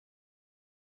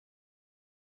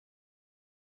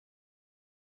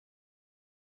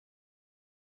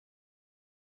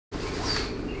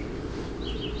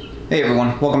Hey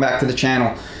everyone, welcome back to the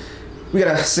channel. We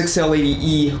got a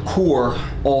 6L80E core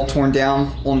all torn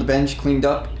down on the bench, cleaned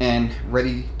up, and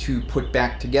ready to put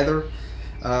back together.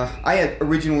 I had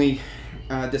originally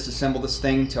disassembled this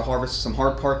thing to harvest some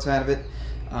hard parts out of it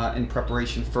in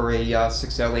preparation for a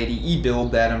 6L80E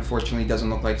build that unfortunately doesn't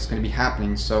look like it's going to be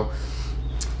happening. So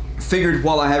figured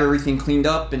while I have everything cleaned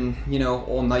up and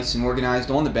all nice and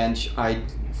organized on the bench, I'd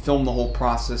film the whole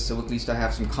process so at least I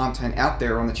have some content out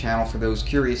there on the channel for those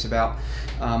curious about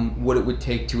what it would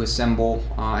take to assemble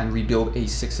and rebuild a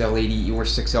 6L80 or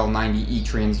 6L90E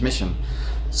transmission.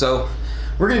 So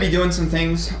we're going to be doing some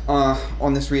things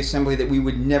on this reassembly that we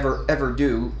would never ever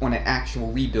do on an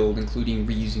actual rebuild, including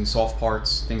reusing soft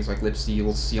parts, things like lip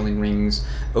seals, sealing rings,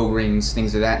 O-rings,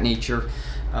 things of that nature.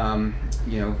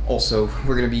 Also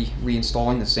we're going to be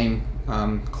reinstalling the same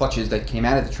clutches that came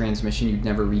out of the transmission. You'd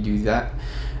never redo that,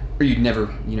 or you'd never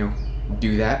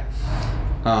do that.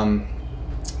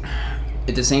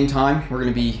 At the same time, we're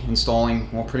going to be installing,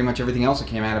 well, pretty much everything else that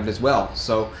came out of it as well.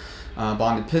 So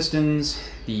bonded pistons,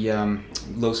 the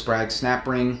low sprag snap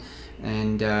ring,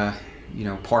 and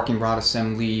parking rod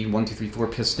assembly, 1, 2, 3, 4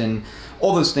 piston,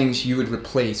 all those things you would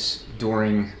replace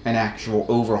during an actual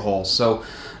overhaul. So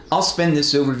I'll spend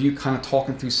this overview kind of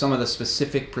talking through some of the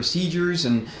specific procedures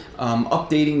and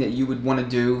updating that you would want to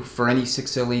do for any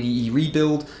 6L80E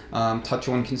rebuild, touch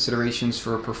on considerations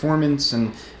for performance,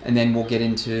 and then we'll get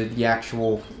into the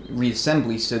actual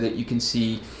reassembly so that you can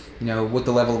see what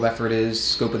the level of effort is,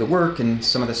 scope of the work, and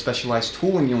some of the specialized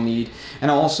tooling you'll need.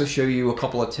 And I'll also show you a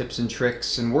couple of tips and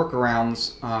tricks and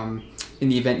workarounds in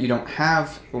the event you don't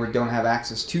have or don't have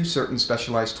access to certain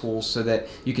specialized tools so that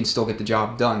you can still get the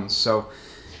job done. So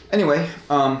anyway,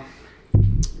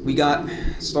 we got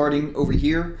starting over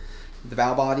here, the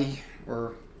valve body,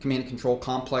 or command and control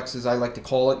complex as I like to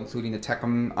call it, including the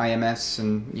Tecum IMS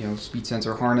and speed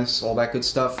sensor harness, all that good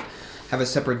stuff. Have a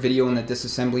separate video on the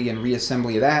disassembly and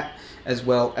reassembly of that, as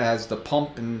well as the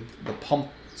pump, and the pump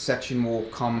section will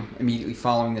come immediately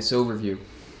following this overview.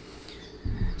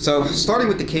 So starting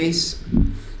with the case,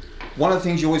 one of the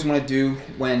things you always want to do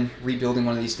when rebuilding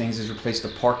one of these things is replace the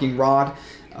parking rod.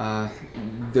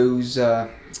 Those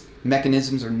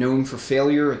mechanisms are known for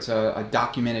failure. It's a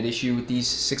documented issue with these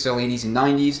 6L80s and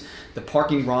 90s. The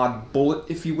parking rod bullet,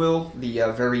 if you will,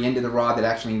 the very end of the rod that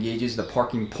actually engages the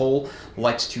parking pole,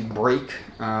 likes to break,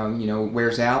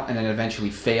 wears out, and then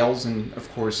eventually fails. And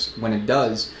of course, when it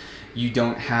does, you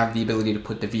don't have the ability to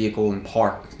put the vehicle in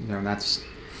park. That's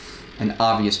an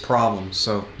obvious problem.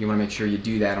 So you want to make sure you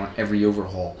do that on every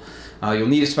overhaul. You'll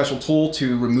need a special tool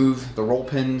to remove the roll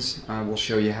pins. We'll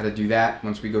show you how to do that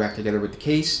once we go back together with the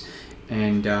case.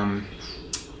 And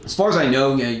as far as I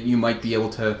know, you might be able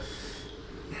to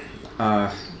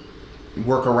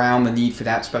work around the need for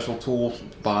that special tool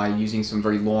by using some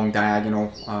very long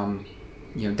diagonal,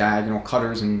 diagonal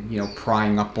cutters and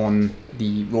prying up on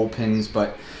the roll pins.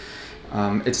 But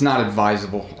it's not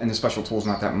advisable, and the special tool is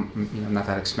not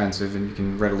that expensive, and you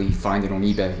can readily find it on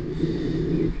eBay.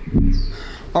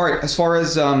 All right, as far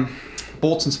as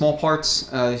bolts and small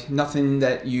parts, nothing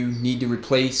that you need to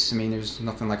replace. I mean, there's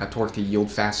nothing like a torque to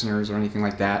yield fasteners or anything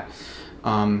like that.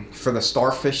 For the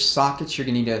starfish sockets, you're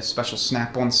gonna need a special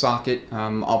snap-on socket.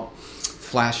 I'll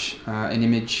flash an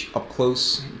image up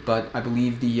close, but I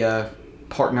believe the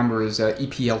part number is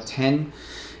EPL10,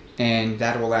 and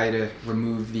that will allow you to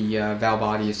remove the valve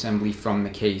body assembly from the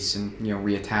case and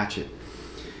reattach it.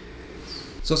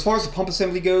 So as far as the pump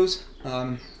assembly goes,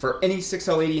 for any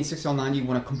 6L80 and 6L90, you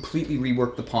want to completely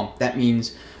rework the pump. That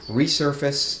means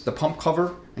resurface the pump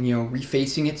cover and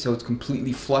refacing it so it's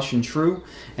completely flush and true.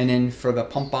 And then for the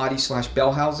pump body /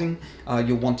 bell housing,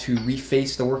 you'll want to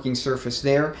reface the working surface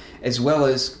there, as well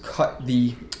as cut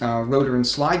the rotor and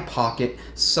slide pocket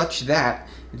such that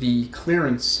the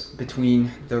clearance between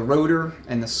the rotor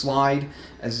and the slide,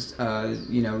 as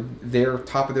their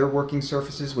top of their working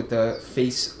surfaces with the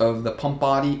face of the pump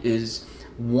body, is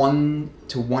 1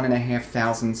 to 1.5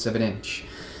 thousandths of an inch.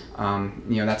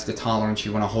 That's the tolerance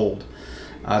you want to hold.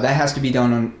 That has to be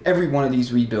done on every one of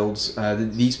these rebuilds.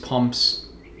 These pumps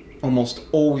almost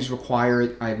always require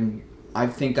it. I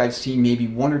think I've seen maybe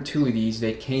 1 or 2 of these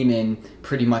that came in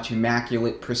pretty much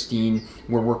immaculate, pristine,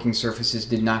 where working surfaces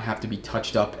did not have to be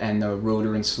touched up and the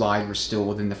rotor and slide were still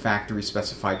within the factory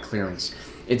specified clearance.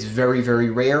 It's very, very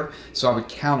rare, so I would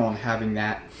count on having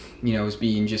that as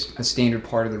being just a standard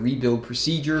part of the rebuild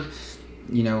procedure,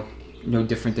 no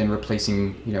different than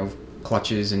replacing,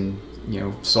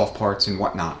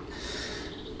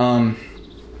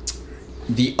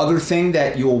 The other thing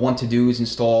that you'll want to do is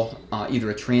install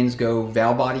either a Transgo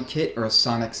valve body kit or a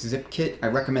Sonex zip kit. I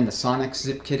recommend the Sonex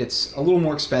zip kit. It's a little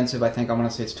more expensive. I think I want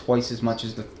to say it's twice as much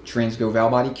as the Transgo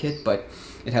valve body kit, but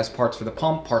it has parts for the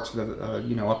pump, parts for the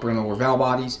you know, upper and lower valve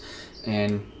bodies,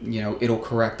 and you know, it'll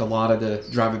correct a lot of the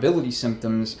drivability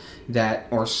symptoms that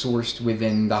are sourced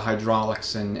within the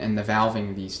hydraulics and the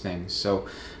valving of these things. So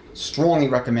strongly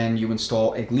recommend you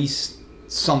install at least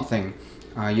something.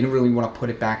 You don't really want to put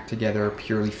it back together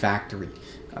purely factory,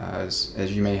 as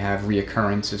you may have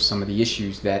reoccurrence of some of the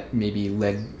issues that maybe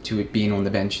led to it being on the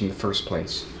bench in the first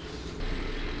place.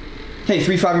 Okay,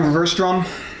 3/5 in reverse drum.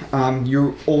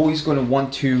 You're always going to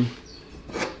want to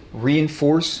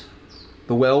reinforce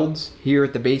the welds here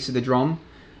at the base of the drum.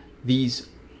 These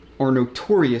are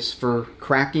notorious for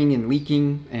cracking and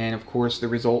leaking, and of course the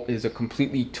result is a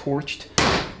completely torched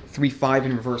 3/5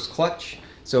 in reverse clutch.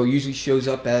 So it usually shows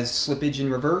up as slippage in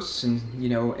reverse, and you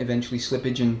know, eventually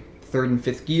slippage in 3rd and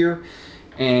 5th gear.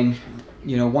 And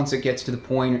you know, once it gets to the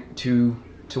point to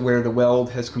where the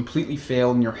weld has completely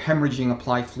failed and you're hemorrhaging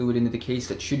apply fluid into the case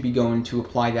that should be going to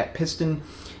apply that piston,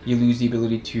 you lose the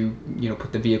ability to, you know,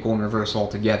 put the vehicle in reverse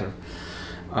altogether.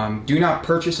 Do not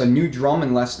purchase a new drum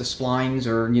unless the splines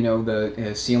or, you know,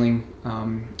 the sealing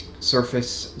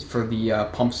surface for the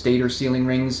pump stator sealing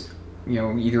rings, you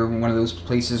know, either one of those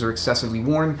places are excessively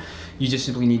worn. You just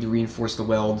simply need to reinforce the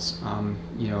welds,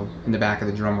 you know, in the back of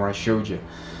the drum where I showed you.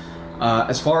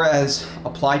 As far as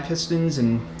apply pistons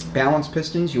and balance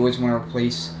pistons, you always want to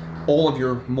replace all of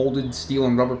your molded steel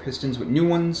and rubber pistons with new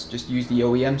ones. Just use the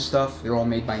OEM stuff. They're all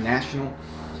made by National.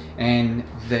 And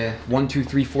the 1, 2,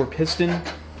 3, 4 piston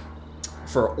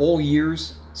for all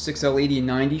years, 6L80 and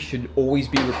 90, should always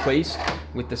be replaced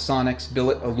with the Sonex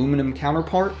billet aluminum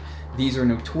counterpart. These are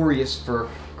notorious for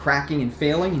cracking and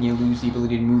failing, and you lose the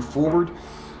ability to move forward.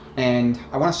 And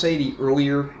I want to say the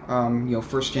earlier, you know,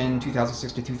 first gen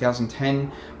 2006 to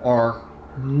 2010 are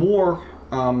more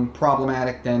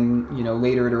problematic than, you know,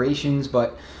 later iterations.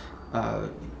 But I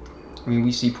mean,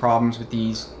 we see problems with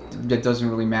these. That doesn't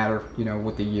really matter, you know,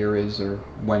 what the year is or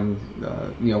when,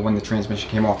 you know, when the transmission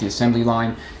came off the assembly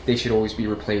line. They should always be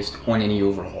replaced on any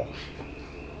overhaul.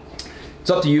 It's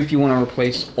up to you if you want to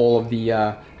replace all of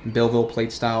the Belleville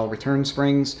plate style return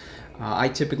springs. I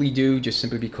typically do, just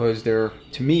simply because they're,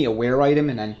 to me, a wear item,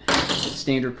 and then it's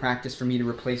standard practice for me to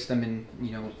replace them in,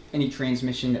 you know, any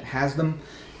transmission that has them.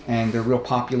 And they're real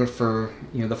popular for,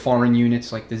 you know, the foreign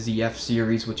units like the ZF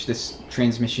series, which this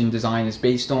transmission design is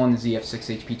based on, the ZF6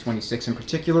 HP26 in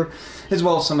particular, as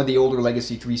well as some of the older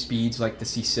legacy 3-speeds like the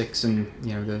C6 and,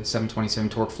 you know, the 727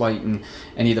 Torque Flight and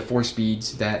any of the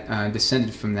 4-speeds that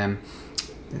descended from them,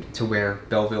 to where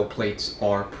Belleville plates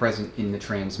are present in the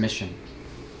transmission.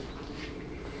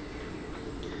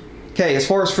 Okay, as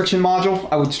far as friction module,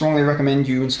 I would strongly recommend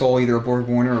you install either a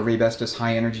Borg-Warner or Raybestos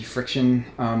high energy friction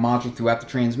module throughout the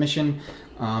transmission.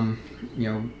 You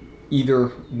know, either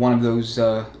one of those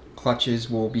clutches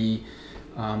will be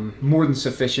more than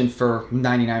sufficient for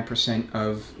 99%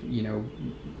 of, you know,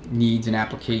 needs and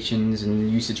applications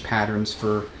and usage patterns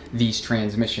for these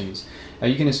transmissions.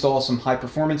 You can install some high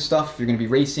performance stuff if you're going to be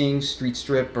racing, street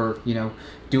strip, or, you know,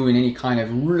 doing any kind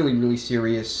of really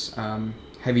serious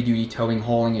heavy duty towing,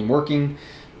 hauling, and working.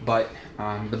 But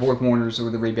the Borg-Warners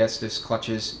or the Raybestos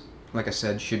clutches, like I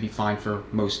said, should be fine for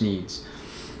most needs.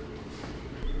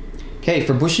 Okay,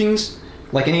 for bushings,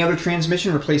 like any other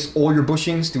transmission, replace all your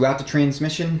bushings throughout the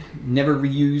transmission. Never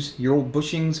reuse your old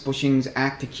bushings. Bushings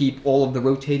act to keep all of the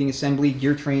rotating assembly,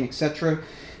 gear train, etc.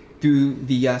 through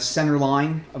the center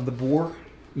line of the bore,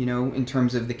 you know, in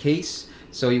terms of the case.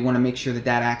 So you want to make sure that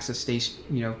that axis stays,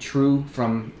 you know, true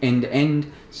from end to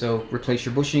end. So replace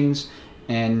your bushings,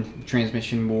 and the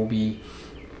transmission will be,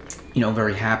 you know,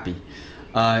 very happy.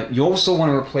 You also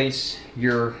want to replace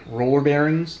your roller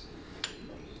bearings.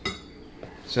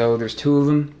 So there's 2 of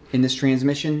them in this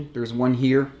transmission. There's one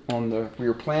here on the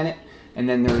rear planet, and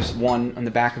then there's one on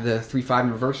the back of the 3/5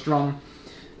 in reverse drum.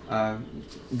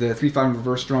 The 3/5 in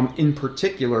reverse drum in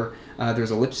particular,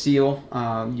 there's a lip seal,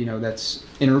 you know, that's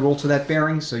integral to that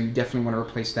bearing, so you definitely want to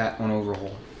replace that on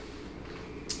overhaul.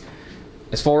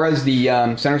 As far as the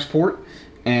center support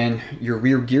and your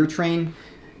rear gear train,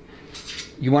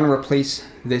 you want to replace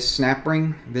this snap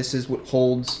ring. This is what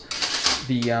holds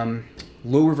the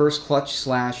low reverse clutch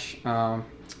slash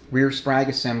rear sprag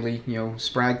assembly, you know,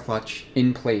 sprag clutch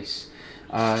in place.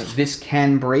 This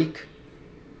can break.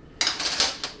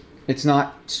 It's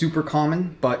not super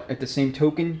common, but at the same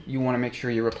token, you want to make sure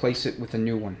you replace it with a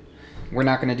new one. We're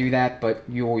not going to do that, but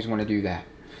you always want to do that.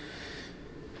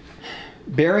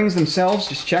 Bearings themselves,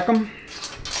 just check them.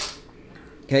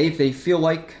 Okay, if they feel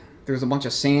like there's a bunch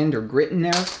of sand or grit in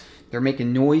there, they're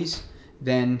making noise,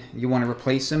 then you want to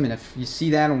replace them. And if you see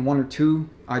that on one or two,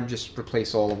 I'd just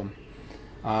replace all of them.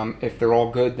 If they're all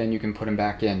good, then you can put them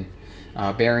back in.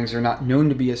 Bearings are not known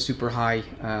to be a super high,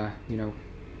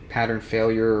 pattern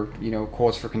failure or,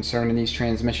 cause for concern in these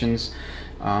transmissions.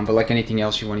 But like anything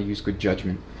else, you want to use good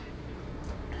judgment.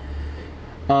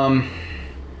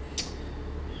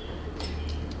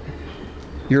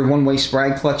 Your one-way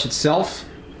sprag clutch itself,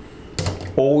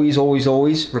 always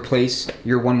replace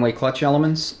your one-way clutch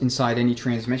elements inside any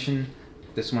transmission.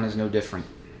 This one is no different.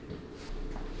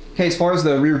 Okay, as far as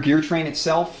the rear gear train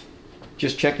itself,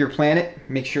 just check your planet.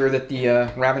 Make sure that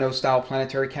the Ravenel style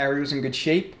planetary carrier is in good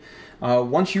shape.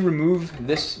 Once you remove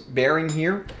this bearing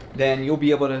here, then you'll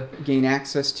be able to gain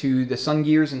access to the sun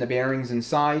gears and the bearings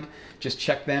inside. Just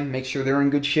check them, make sure they're in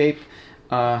good shape.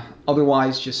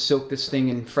 Otherwise, just soak this thing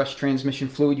in fresh transmission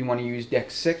fluid. You want to use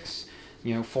Deck 6,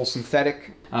 full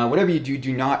synthetic. Whatever you do,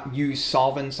 do not use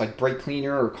solvents like brake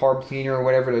cleaner or carb cleaner or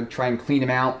whatever to try and clean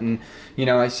them out. And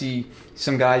I see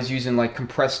some guys using like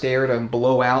compressed air to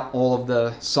blow out all of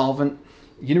the solvent.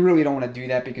 You really don't want to do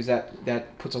that, because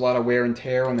that puts a lot of wear and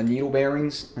tear on the needle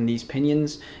bearings and these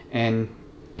pinions, and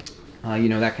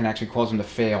that can actually cause them to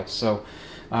fail. So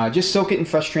just soak it in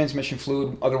fresh transmission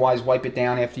fluid. Otherwise, wipe it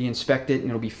down after you inspect it and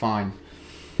it'll be fine.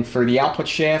 And for the output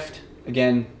shaft,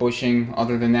 again, bushing.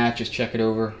 Other than that, just check it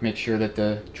over. Make sure that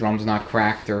the drum's not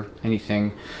cracked or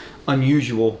anything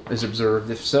unusual is observed.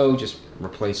 If so, just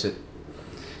replace it.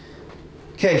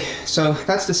 Okay, so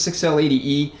that's the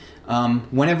 6L80E.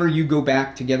 Whenever you go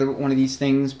back together with one of these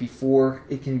things before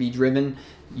it can be driven,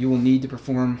 you will need to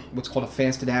perform what's called a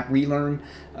fast adapt relearn.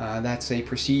 That's a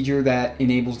procedure that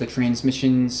enables the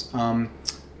transmission's command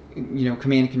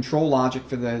and control logic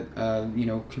for the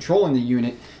controlling the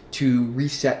unit to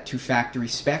reset to factory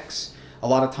specs. A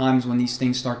lot of times when these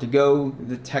things start to go,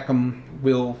 the TECM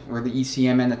will, or the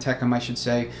ECM and the TECM I should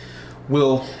say,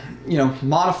 will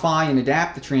modify and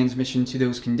adapt the transmission to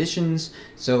those conditions.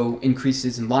 So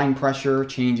increases in line pressure,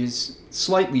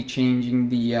 slightly changing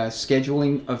the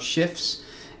scheduling of shifts,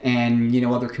 and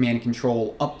other command and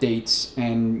control updates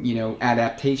and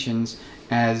adaptations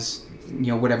as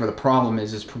whatever the problem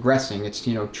is progressing. It's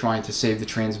trying to save the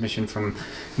transmission from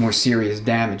more serious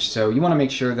damage. So you want to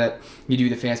make sure that you do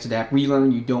the fast adapt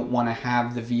relearn. You don't want to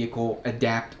have the vehicle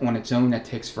adapt on its own. That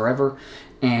takes forever.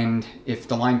 And if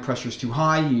the line pressure is too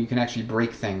high, you can actually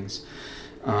break things.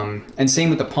 And same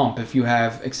with the pump. If you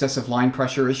have excessive line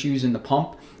pressure issues in the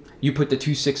pump, you put the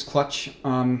 2.6 clutch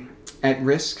at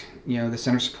risk, the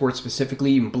center support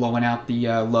specifically, and blowing out the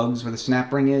lugs where the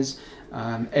snap ring is.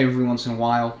 Every once in a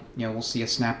while, we'll see a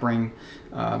snap ring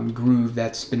groove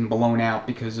that's been blown out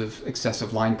because of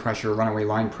excessive line pressure, runaway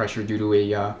line pressure due to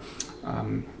a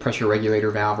pressure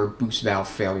regulator valve or boost valve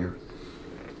failure.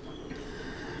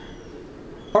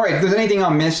 Alright, if there's anything I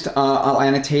missed, I'll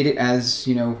annotate it as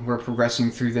we're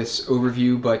progressing through this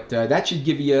overview, but that should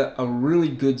give you a really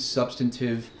good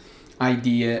substantive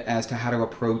idea as to how to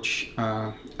approach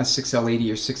a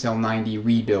 6L80 or 6L90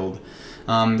 rebuild.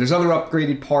 There's other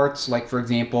upgraded parts, like for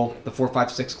example the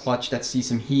 456 clutch that sees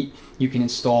some heat. You can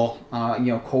install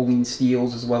choline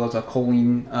steels as well as a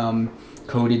choline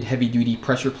coated heavy-duty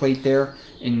pressure plate there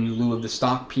in lieu of the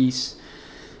stock piece.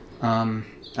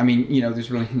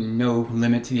 There's really no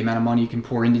limit to the amount of money you can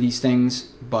pour into these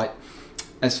things, but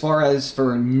as far as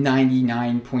for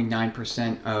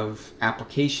 99.9% of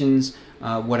applications,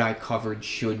 what I covered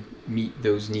should meet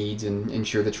those needs and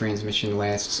ensure the transmission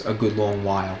lasts a good long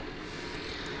while.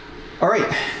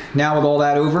 Alright, now with all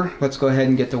that over, let's go ahead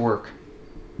and get to work.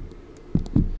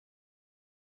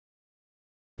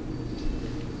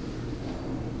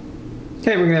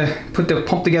 Okay, we're going to put the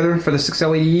pump together for the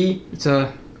 6L80E. It's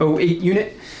a 08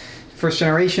 unit, first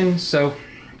generation. So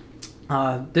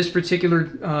this particular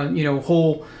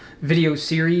whole video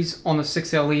series on the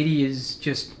 6L80 is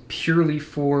just purely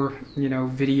for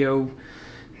video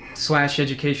 /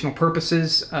 educational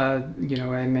purposes. I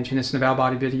mentioned this in the valve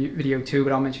body video too,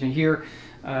 but I'll mention it here.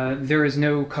 There is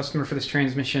no customer for this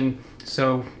transmission,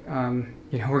 so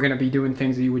we're going to be doing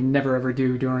things that you would never ever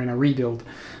do during a rebuild.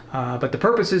 But the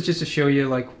purpose is just to show you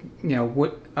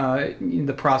what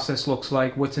the process looks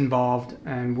like, what's involved,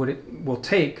 and what it will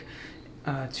take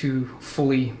to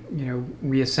fully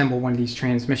reassemble one of these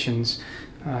transmissions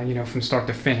from start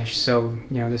to finish. So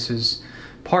this is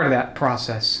part of that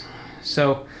process.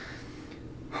 So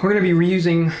we're going to be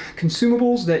reusing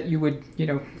consumables that you would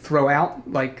throw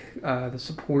out, like the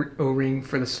support O-ring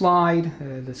for the slide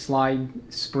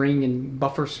spring and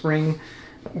buffer spring,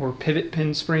 or pivot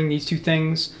pin spring, these two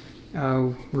things.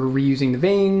 We're reusing the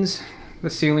vanes,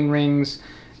 the sealing rings,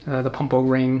 the pump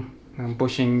O-ring,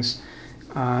 bushings,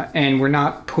 and we're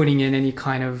not putting in any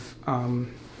kind of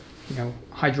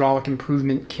hydraulic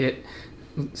improvement kit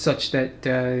such that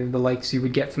the likes you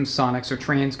would get from Sonex or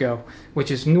Transgo,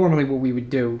 which is normally what we would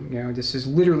do. This is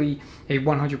literally a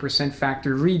 100%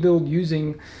 factory rebuild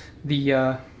using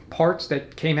the parts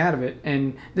that came out of it,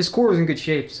 and this core is in good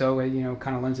shape, so it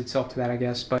kind of lends itself to that, I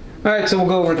guess. But all right, so we'll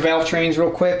go over the valve trains real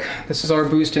quick. This is our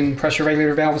boost and pressure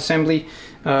regulator valve assembly.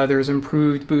 There's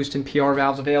improved boost and PR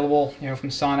valves available, from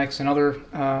Sonex and other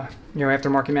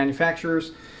aftermarket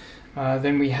manufacturers.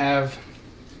 Then we have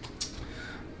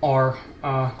our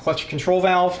clutch control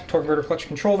valve, torque converter clutch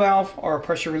control valve, our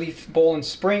pressure relief bowl and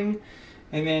spring,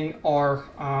 and then our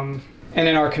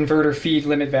converter feed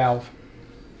limit valve.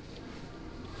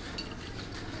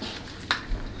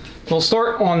 We'll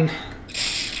start on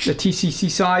the TCC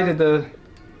side of the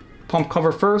pump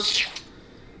cover first.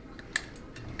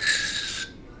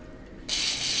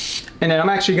 And then I'm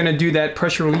actually going to do that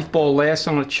pressure relief bowl last.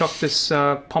 I'm going to chuck this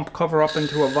pump cover up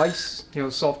into a vise,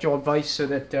 soft-jawed vise, so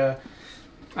that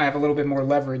I have a little bit more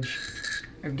leverage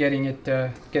of getting it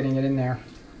in there.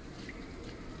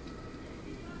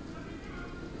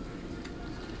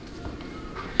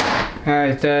 All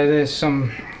right, there's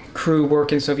some crew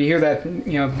working, so if you hear that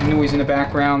noise in the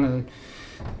background, and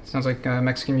it sounds like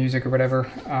Mexican music or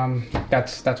whatever,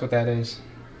 that's what that is.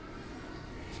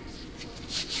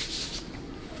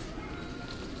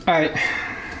 All right,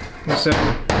 so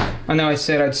I know I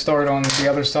said I'd start on the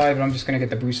other side, but I'm just going to get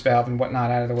the boost valve and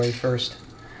whatnot out of the way first.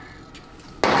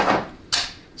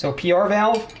 So PR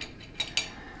valve.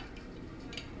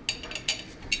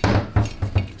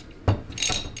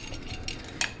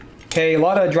 Okay, a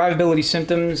lot of drivability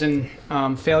symptoms and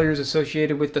failures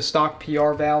associated with the stock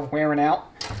PR valve wearing out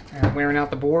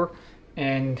the bore,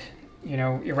 and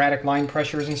erratic line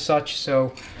pressures and such.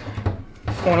 So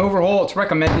on overhaul, it's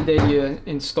recommended that you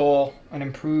install an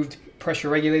improved pressure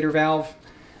regulator valve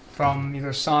from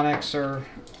either Sonex or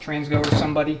Transgo or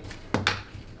somebody.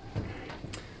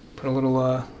 Put a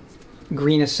little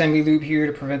green assembly lube here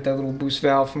to prevent that little boost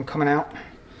valve from coming out.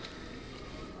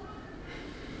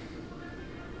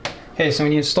 Okay, so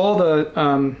when you install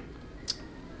the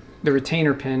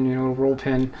retainer pin, roll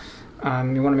pin,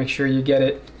 you want to make sure you get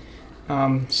it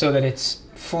so that it's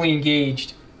fully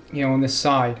engaged, on this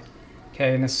side.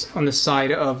 Okay, and this on the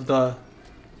side of the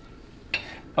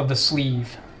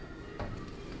sleeve.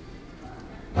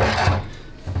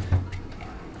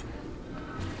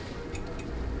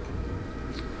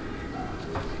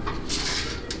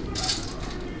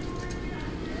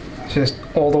 Just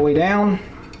all the way down,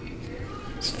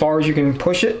 as far as you can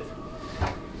push it,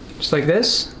 just like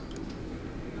this,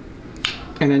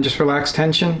 and then just relax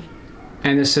tension,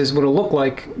 and this is what it'll look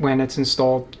like when it's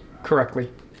installed correctly.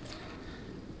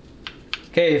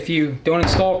 Okay, if you don't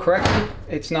install correctly,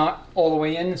 it's not all the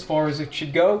way in as far as it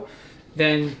should go,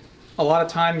 then a lot of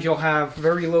times you'll have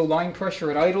very low line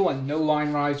pressure at idle and no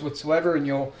line rise whatsoever, and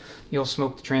you'll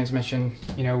smoke the transmission,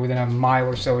 within a mile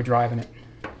or so of driving it.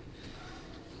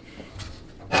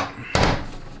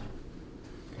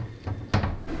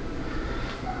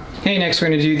 Okay, next we're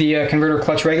going to do the converter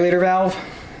clutch regulator valve.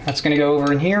 That's going to go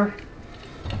over in here.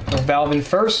 Put the valve in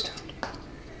first,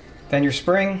 then your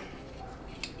spring,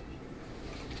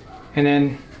 and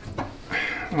then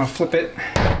I'm going to flip it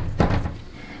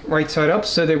right side up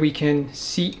so that we can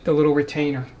seat the little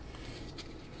retainer.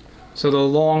 So the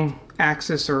long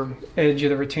axis or edge of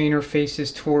the retainer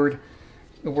faces toward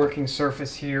the working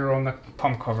surface here on the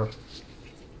pump cover.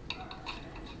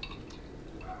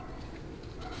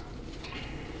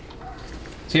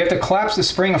 So you have to collapse the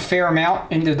spring a fair amount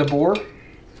into the bore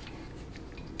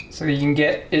so you can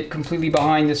get it completely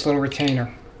behind this little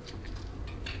retainer.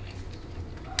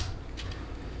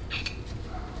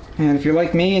 And if you're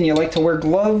like me and you like to wear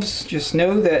gloves, just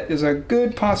know that there's a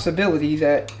good possibility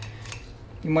that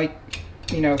you might,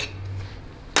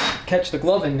 catch the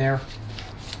glove in there.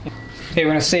 Okay,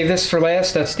 we're going to save this for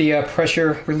last. That's the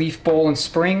pressure relief bowl and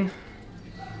spring.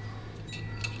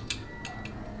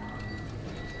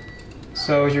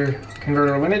 So your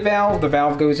converter limit valve, the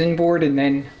valve goes inboard, and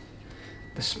then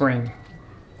the spring.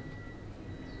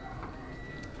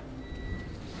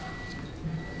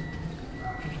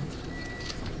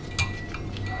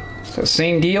 So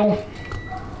same deal.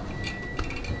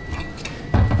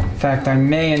 In fact, I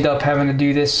may end up having to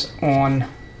do this on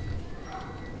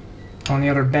the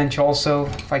other bench also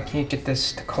if I can't get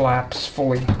this to collapse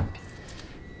fully.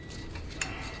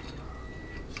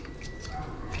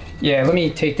 Yeah, let me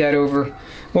take that over.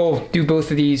 We'll do both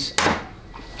of these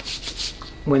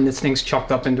when this thing's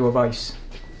chucked up into a vise.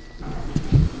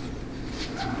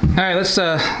 All right, let's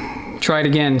try it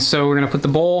again. So we're going to put the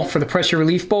ball for the pressure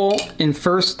relief ball in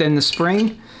first, then the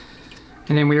spring.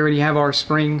 And then we already have our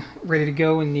spring ready to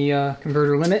go in the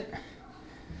converter limit.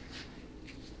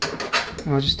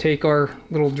 And I'll just take our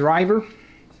little driver.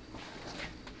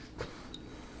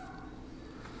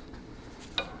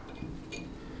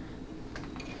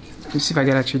 Let me see if I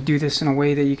can actually do this in a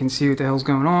way that you can see what the hell's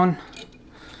going on.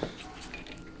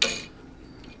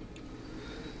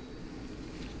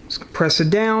 Just press it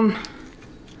down.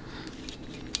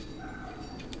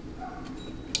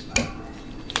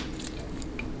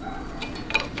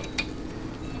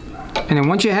 And then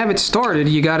once you have it started,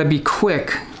 you got to be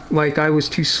quick. Like I was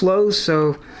too slow,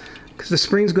 so because the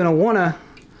spring's going to wanna,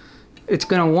 it's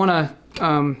going to wanna,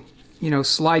 you know,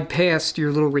 slide past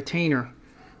your little retainer.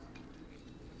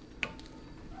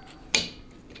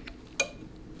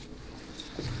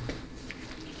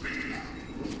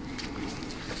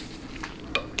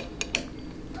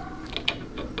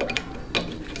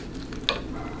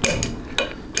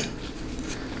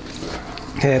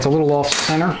 Okay, it's a little off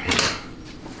center.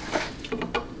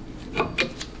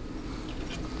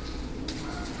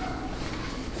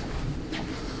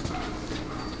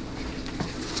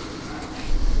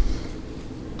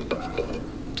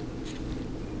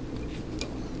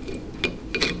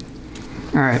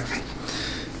 All right.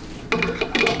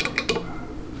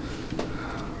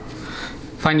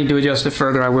 If I need to adjust it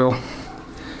further, I will.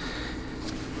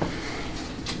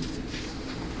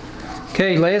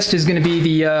 Okay, last is going to be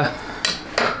the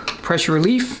pressure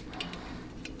relief.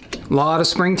 A lot of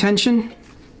spring tension.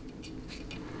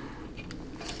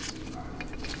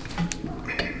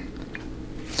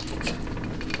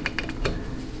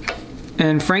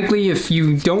 And frankly, if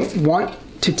you don't want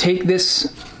to take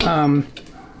this,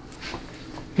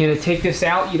 you know, take this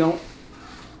out, you don't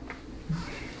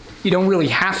really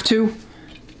have to.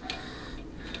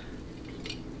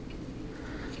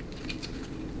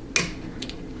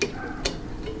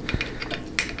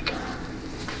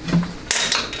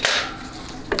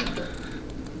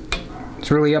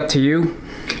 It's really up to you.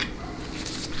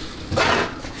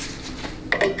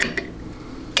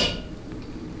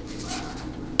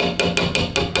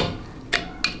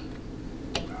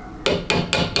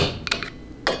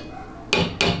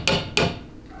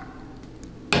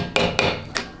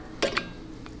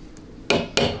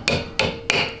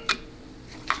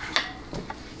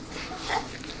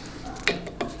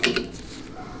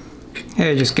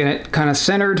 Okay, just get it kind of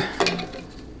centered.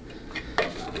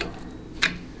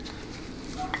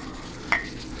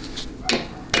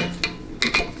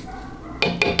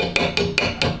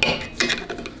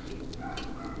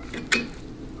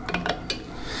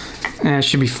 And it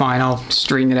should be fine. I'll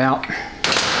straighten it out.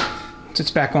 It's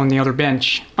back on the other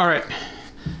bench. All right,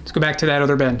 let's go back to that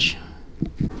other bench.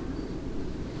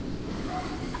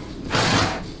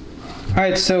 All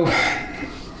right, so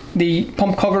the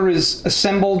pump cover is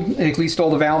assembled, at least all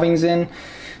the valving's in.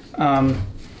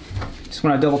 Just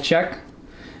want to double check.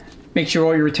 Make sure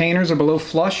all your retainers are below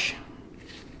flush.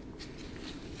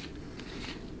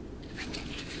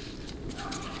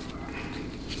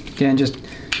 Again, just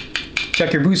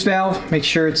check your boost valve, make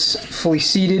sure it's fully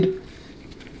seated.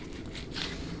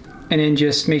 And then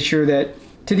just make sure that,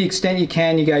 to the extent you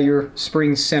can, you got your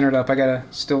springs centered up. I gotta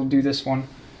still do this one.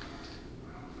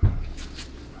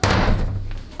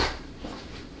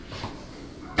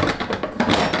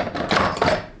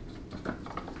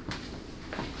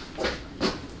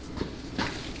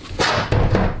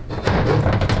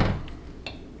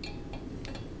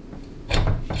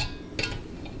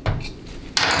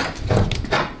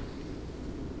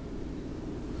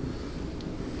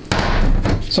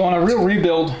 So on a real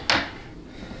rebuild,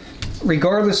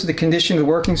 regardless of the condition of the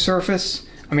working surface,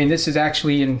 I mean, this is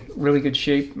actually in really good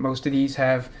shape. Most of these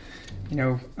have, you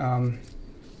know,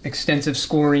 extensive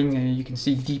scoring, and you can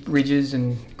see deep ridges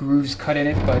and grooves cut in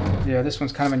it, but yeah, this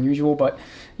one's kind of unusual, but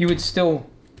you would still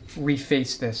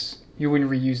reface this. You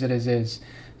wouldn't reuse it as is.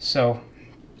 So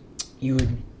you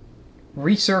would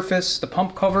resurface the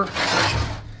pump cover,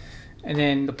 and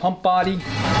then the pump body.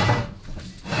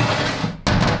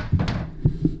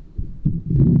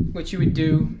 What you would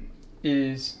do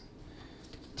is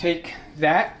take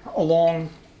that along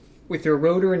with your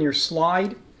rotor and your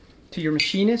slide to your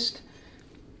machinist.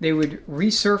 They would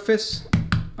resurface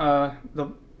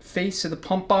the face of the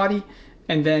pump body,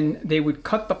 and then they would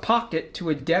cut the pocket to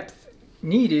a depth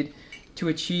needed to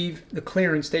achieve the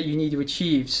clearance that you need to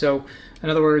achieve. So in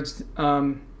other words,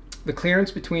 the clearance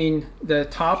between the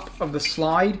top of the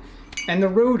slide and the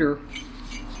rotor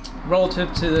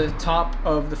relative to the top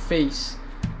of the face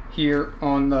here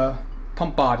on the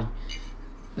pump body.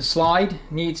 The slide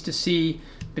needs to see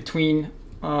between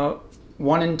 1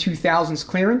 1 2/2000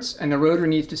 clearance, and the rotor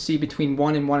needs to see between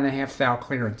 1 and 1.5 thou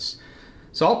clearance.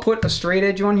 So I'll put a straight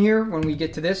edge on here when we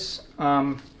get to this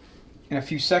in a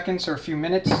few seconds or a few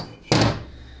minutes.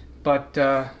 But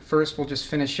first we'll just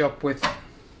finish up with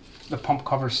the pump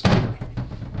cover stator.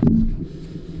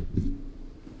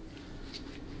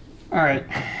 Alright,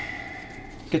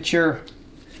 get your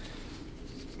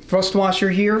thrust washer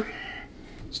here.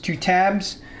 It's 2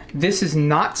 tabs. This is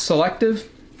not selective,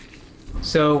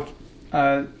 so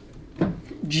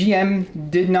GM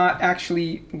did not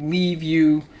actually leave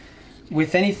you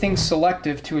with anything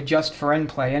selective to adjust for end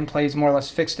play. End play is more or less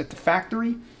fixed at the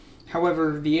factory.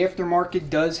 However, the aftermarket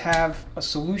does have a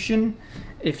solution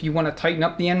if you want to tighten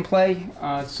up the end play.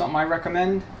 It's something I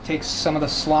recommend. Takes some of the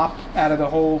slop out of the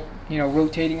whole,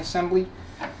 rotating assembly.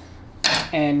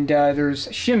 And there's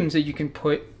shims that you can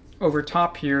put over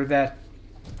top here that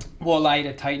will allow you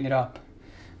to tighten it up.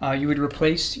 You would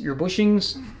replace your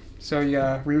bushings, so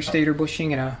rear stator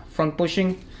bushing and a front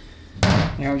bushing.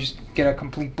 Just get a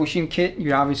complete bushing kit.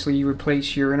 You obviously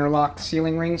replace your interlocked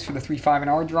sealing rings for the 3/5 and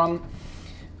R drum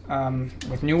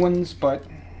with new ones, but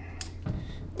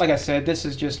like I said, this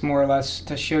is just more or less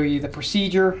to show you the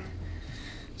procedure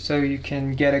so you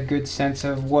can get a good sense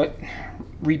of what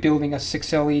rebuilding a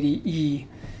 6L80E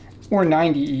or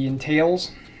 90E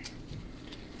entails.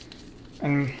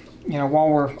 And while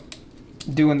we're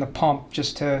doing the pump,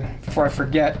 before I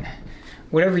forget,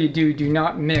 whatever you do, do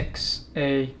not mix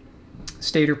a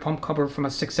stator pump cover from a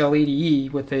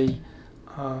 6L80E with a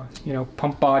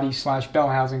pump body / bell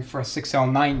housing for a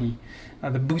 6L90.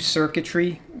 The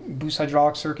boost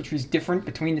hydraulic circuitry is different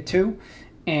between the two,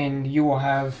 and you will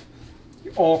have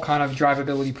all kind of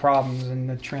drivability problems, and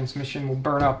the transmission will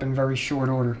burn up in very short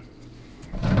order.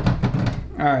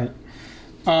 All right.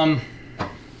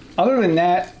 Other than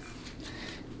that,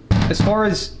 as far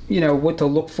as what to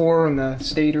look for in the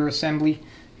stator assembly,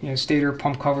 stator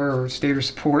pump cover or stator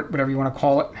support, whatever you want to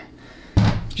call it,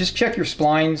 just check your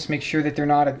splines, make sure that they're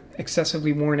not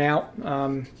excessively worn out.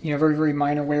 Very, very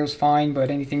minor wear is fine, but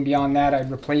anything beyond that,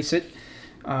 I'd replace it.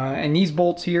 And these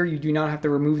bolts here, you do not have to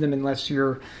remove them unless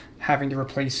you're having to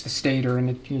replace the stator,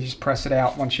 and you just press it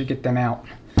out once you get them out.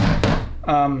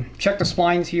 Check the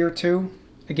splines here too.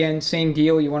 Again, same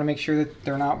deal. You want to make sure that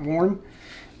they're not worn.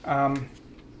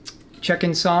 Check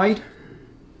inside.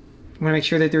 You want to make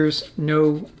sure that there's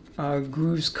no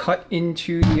grooves cut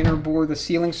into the inner bore of the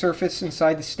sealing surface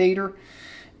inside the stator.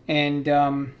 And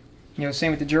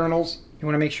same with the journals. You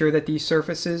want to make sure that these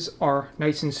surfaces are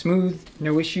nice and smooth,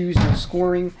 no issues, no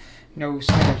scoring, no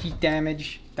sign of heat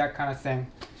damage, that kind of thing.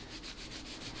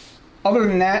 Other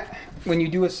than that, when you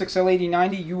do a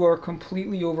 6L8090, you are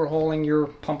completely overhauling your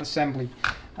pump assembly.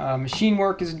 Machine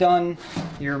work is done.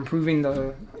 You're improving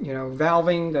the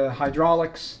valving, the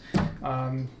hydraulics,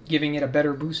 giving it a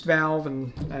better boost valve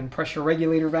and pressure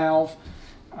regulator valve.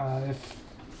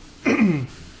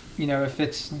 If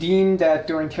it's deemed that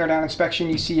during teardown inspection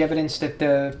you see evidence that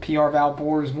the PR valve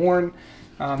bore is worn,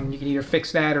 you can either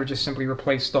fix that or just simply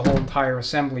replace the whole entire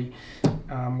assembly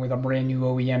with a brand new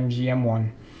OEM GM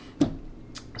one.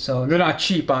 So they're not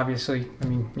cheap, obviously. I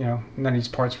mean, none of these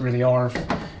parts really are if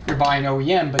you're buying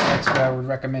OEM, but that's what I would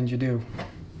recommend you do.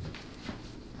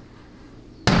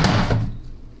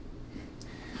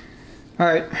 All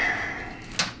right.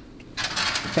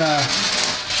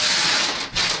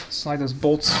 Slide those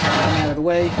bolts out of the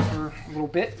way for a little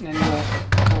bit, and then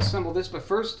we'll assemble this. But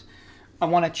first, I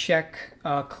want to check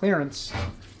clearance,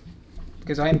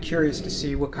 because I am curious to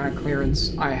see what kind of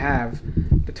clearance I have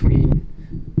between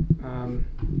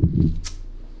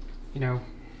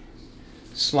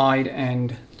slide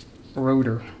and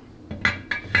rotor.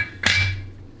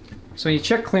 So when you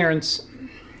check clearance,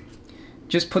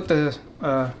 just put the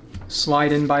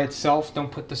slide in by itself.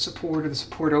 Don't put the support or the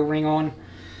support O-ring on.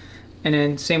 And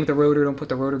then same with the rotor, don't put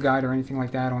the rotor guide or anything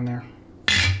like that on there.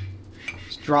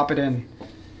 Just drop it in.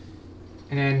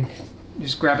 And then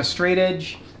just grab a straight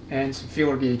edge and some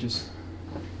feeler gauges.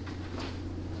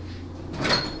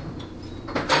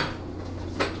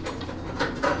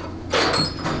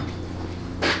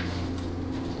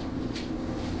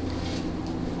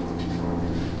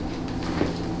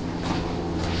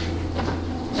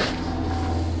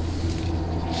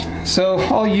 So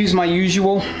I'll use my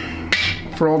usual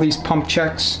for all these pump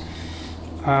checks.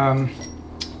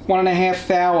 1.5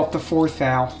 thou up to 4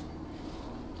 thou.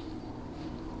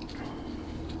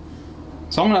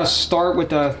 So I'm going to start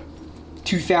with a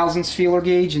 2000s feeler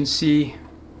gauge and see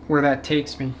where that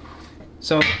takes me.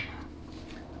 So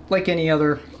like any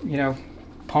other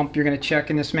pump you're going to check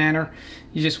in this manner,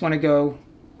 you just want to go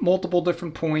multiple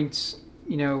different points,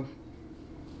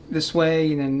 this way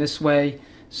and then this way,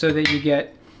 so that you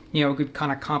get you know, a good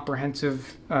kind of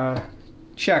comprehensive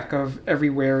check of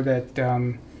everywhere that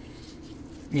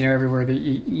you know, everywhere that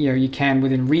you can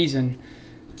within reason,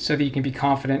 so that you can be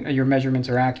confident that your measurements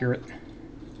are accurate.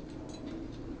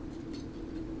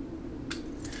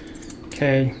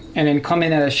 Okay, and then come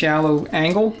in at a shallow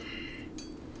angle.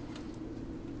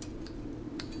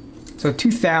 So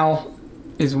tooth thou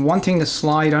is wanting to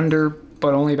slide under,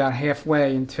 but only about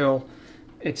halfway until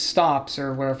it stops,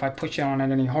 or where if I push on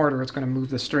it any harder, it's going to move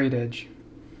the straight edge.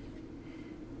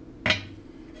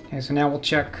 Okay, so now we'll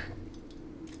check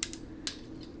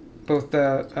both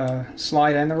the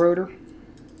slide and the rotor.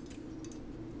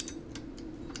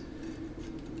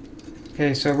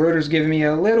 Okay, so rotor's giving me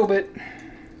a little bit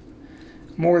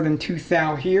more than tooth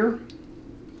thou here,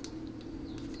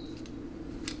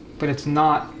 but it's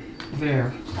not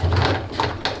there.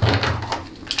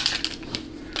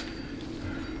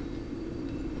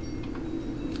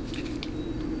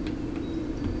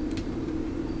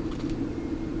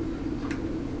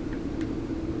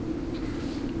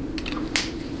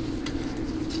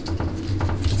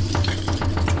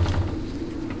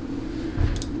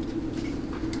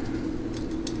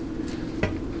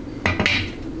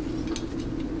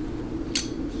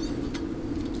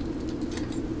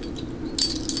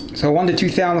 So 1 to 2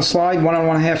 thou on the slide, 1 and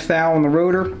 1/2 thou on the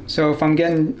rotor. So if I'm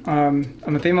getting, if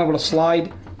I'm able to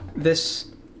slide this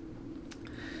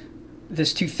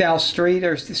tooth thou straight,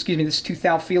 or excuse me, this tooth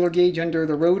thou feeler gauge under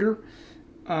the rotor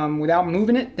without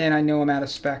moving it, then I know I'm out of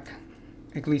spec,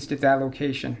 at least at that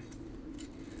location.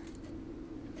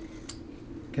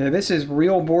 Okay, this is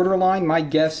real borderline. My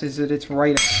guess is that it's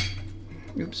right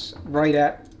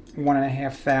at 1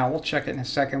 1/2 thou. We'll check it in a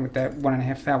second with that 1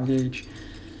 1/2 thou gauge.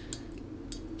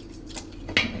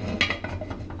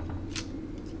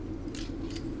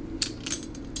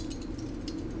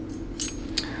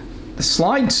 The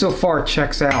slide so far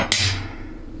checks out.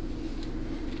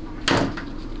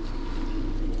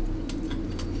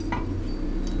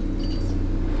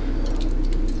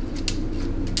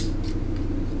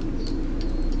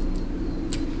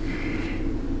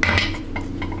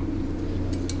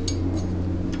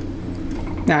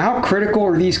 Now, how critical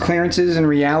are these clearances in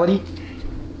reality?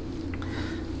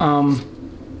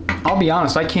 I'll be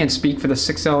honest, I can't speak for the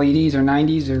 6L80s or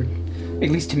 90s, or at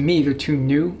least to me, they're too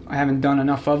new. I haven't done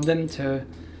enough of them to,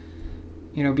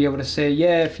 you know, be able to say,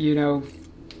 yeah, if you know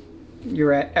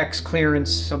you're at X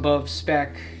clearance above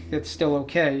spec, it's still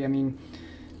okay. I mean,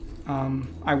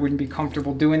 I wouldn't be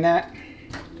comfortable doing that.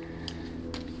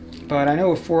 But I know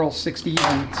with 4L60s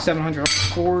and 700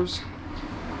 R4s,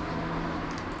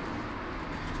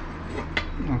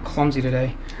 I'm clumsy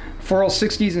today.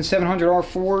 4L60s and 700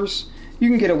 R4s, you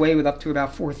can get away with up to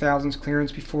about 4 thousandths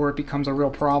clearance before it becomes a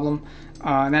real problem.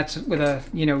 And that's with a,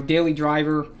 you know, daily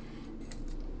driver,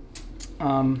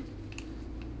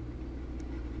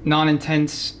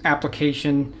 non-intense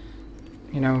application,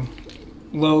 you know,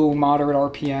 low, moderate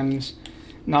RPMs,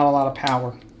 not a lot of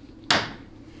power.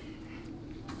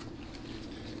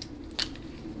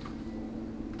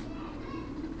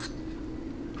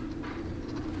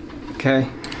 Okay.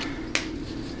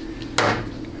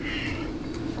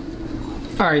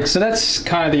 All right, so that's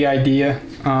kind of the idea.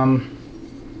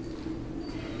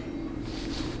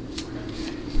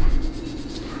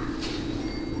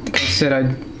 Like I said,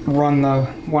 I'd run the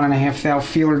 1 1/2 thou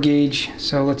feeler gauge.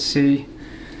 So let's see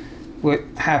what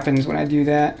happens when I do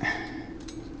that.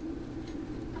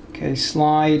 Okay,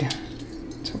 slide.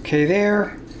 It's okay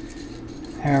there.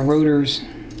 Rotors.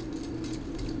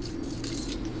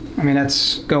 I mean,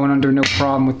 that's going under no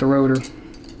problem with the rotor.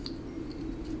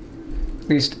 At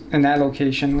least in that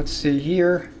location. Let's see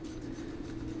here.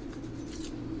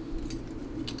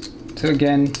 So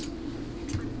again,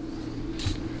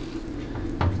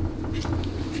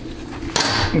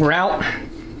 we're out,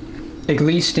 at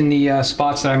least in the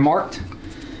spots that I marked.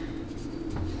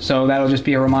 So that'll just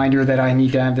be a reminder that I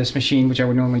need to have this machine, which I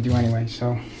would normally do anyway.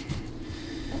 So,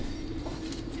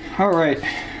 all right,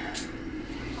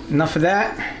 enough of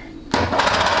that.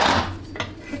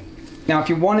 Now, if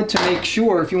you wanted to make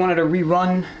sure, if you wanted to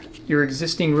rerun your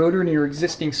existing rotor and your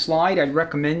existing slide, I'd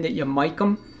recommend that you mic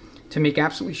them to make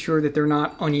absolutely sure that they're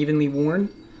not unevenly worn.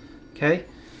 Okay.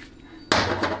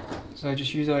 So I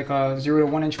just use like a 0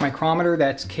 to 1 inch micrometer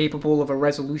that's capable of a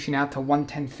resolution out to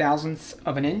 1/10,000th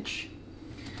of an inch.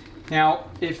 Now,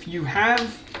 if you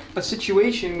have a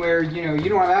situation where, you know, you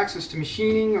don't have access to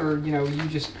machining, or, you know,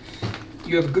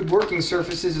 you have good working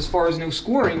surfaces as far as no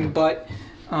scoring, but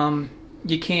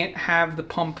you can't have the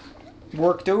pump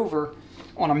worked over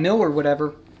on a mill or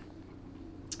whatever,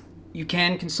 you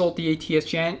can consult the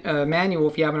ATS manual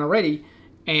if you haven't already,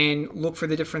 and look for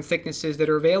the different thicknesses that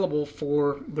are available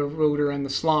for the rotor and the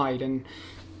slide. And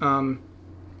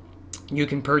you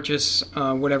can purchase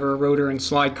whatever rotor and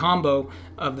slide combo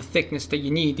of the thickness that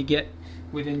you need to get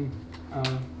within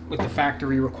what the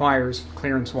factory requires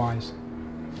clearance-wise.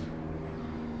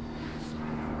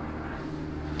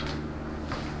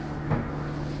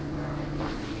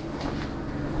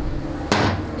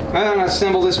 I'm going to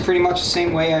assemble this pretty much the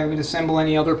same way I would assemble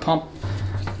any other pump,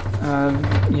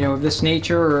 you know, of this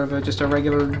nature, or of just a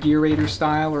regular gearator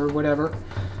style or whatever.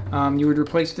 You would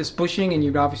replace this bushing, and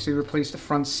you'd obviously replace the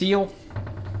front seal.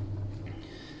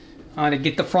 To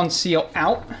get the front seal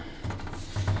out,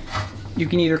 you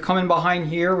can either come in behind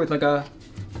here with like a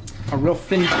real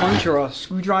thin punch or a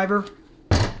screwdriver,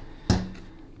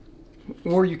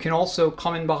 or you can also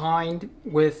come in behind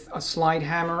with a slide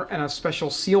hammer and a special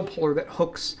seal puller that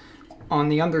hooks on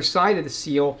the underside of the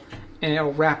seal, and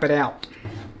it'll wrap it out.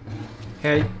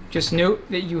 Okay, just note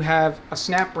that you have a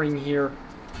snap ring here,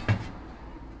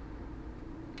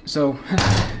 so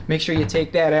make sure you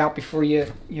take that out before you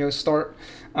start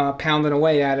pounding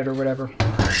away at it or whatever.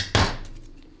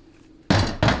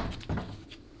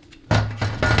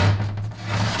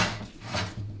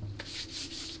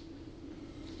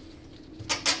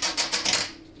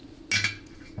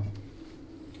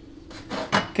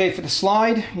 Okay, for the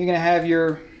slide, you're going to have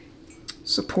your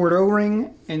support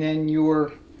O-ring, and then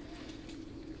your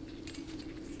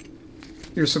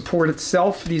support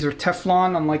itself. These are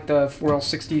Teflon, unlike the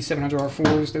 4L60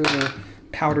 700R4s. Those are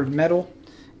powdered metal.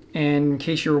 And in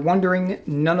case you're wondering,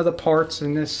 none of the parts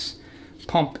in this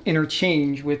pump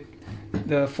interchange with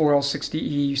the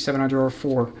 4L60E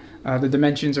 700R4. The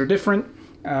dimensions are different.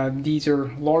 These are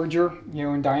larger,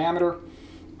 in diameter.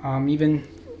 Even,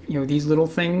 these little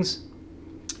things.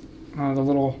 The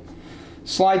little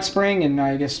slide spring and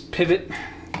I guess pivot,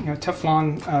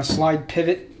 Teflon slide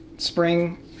pivot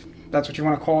spring. That's what you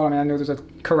want to call it. I mean, I know there's a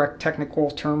correct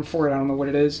technical term for it. I don't know what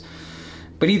it is.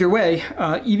 But either way,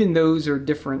 even those are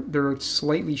different. They're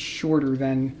slightly shorter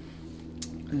than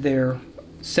their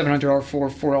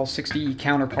 700R4 4L60E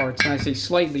counterparts. And I say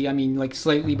slightly, I mean like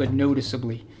slightly but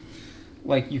noticeably.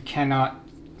 Like you cannot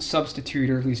substitute,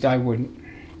 or at least I wouldn't.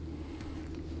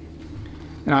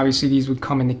 And obviously these would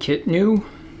come in the kit new.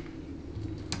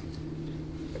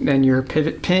 Then your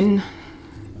pivot pin.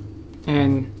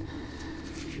 And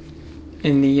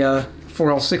in the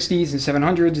 4L60s and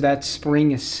 700s, that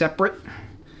spring is separate.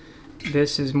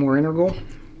 This is more integral.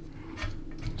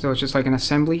 So it's just like an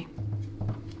assembly.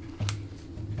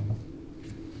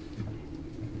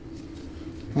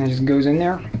 And it just goes in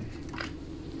there.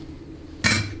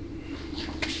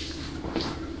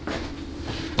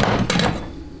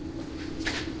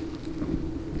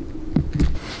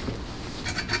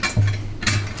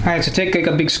 Alright, so take like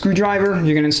a big screwdriver. You're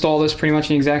going to install this pretty much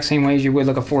in the exact same way as you would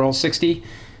like a 4L60.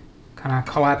 Kind of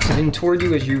collapse it in toward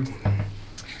you as you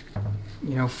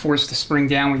force the spring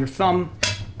down with your thumb,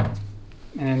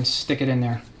 and then stick it in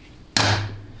there.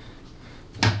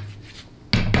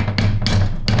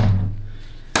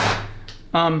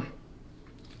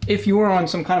 If you are on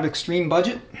some kind of extreme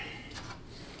budget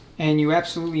and you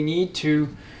absolutely need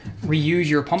to reuse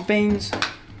your pump vanes,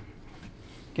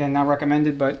 again, not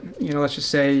recommended, but let's just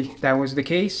say that was the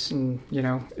case, and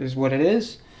is what it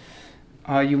is.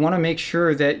 You want to make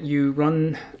sure that you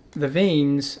run the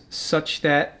vanes such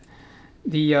that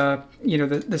the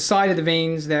the side of the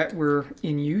vanes that were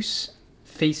in use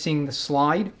facing the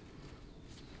slide,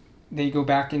 they go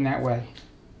back in that way.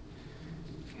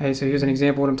 Okay, so here's an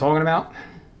example of what I'm talking about.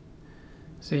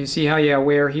 So you see how you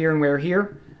wear here and wear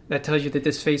here? That tells you that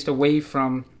this faced away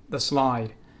from the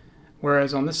slide.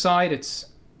 Whereas on this side, it's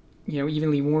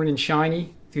evenly worn and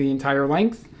shiny through the entire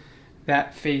length.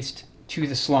 That faced to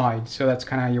the slide. So that's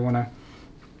kind of how you want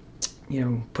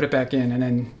to put it back in, and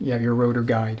then you have your rotor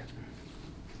guide.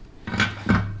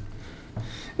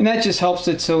 And that just helps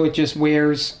it so it just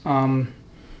wears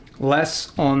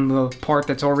less on the part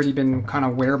that's already been kind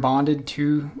of wear bonded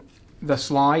to the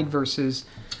slide versus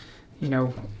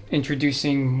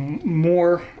introducing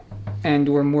more and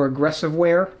or more aggressive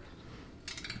wear.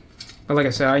 But like I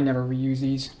said, I never reuse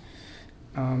these.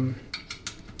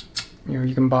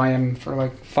 You can buy them for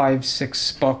like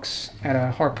 $5-6 at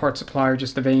a hard part supplier,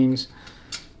 just the vanes.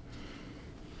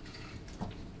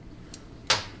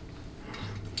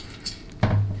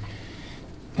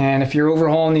 And if you're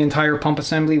overhauling the entire pump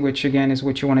assembly, which again is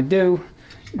what you want to do,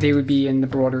 they would be in the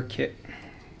broader kit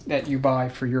that you buy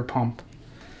for your pump.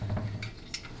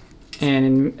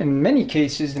 And in many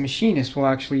cases, the machinist will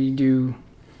actually do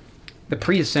the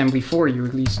pre-assembly for you,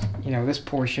 at least this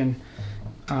portion,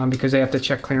 because they have to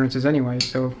check clearances anyway.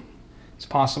 So it's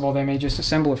possible they may just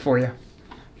assemble it for you.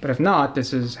 But if not,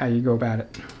 this is how you go about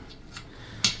it.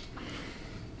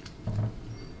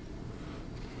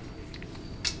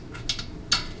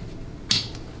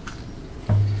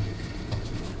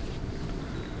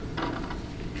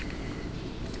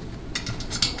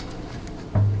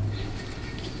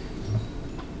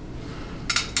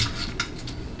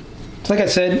 Like I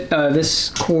said, this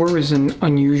core is in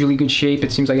unusually good shape.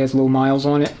 It seems like it has low miles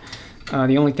on it.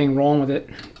 The only thing wrong with it,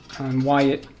 and why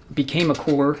it became a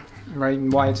core, right,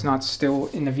 and why it's not still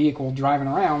in the vehicle driving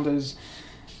around, is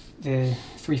the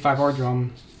 3.5R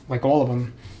drum, like all of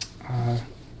them,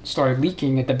 started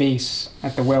leaking at the base,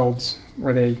 at the welds,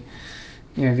 where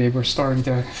they were starting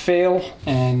to fail,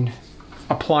 and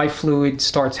apply fluid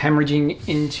starts hemorrhaging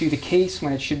into the case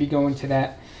when it should be going to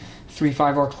that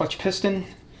 3.5R clutch piston.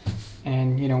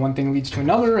 And one thing leads to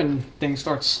another, and things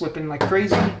start slipping like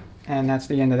crazy, and that's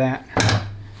the end of that.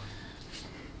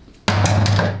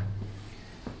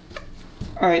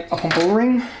 All right, a pump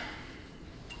O-ring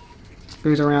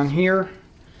goes around here,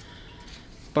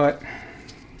 but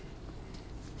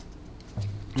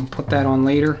I'll put that on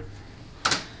later.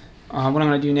 What I'm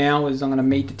going to do now is I'm going to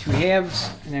mate the 2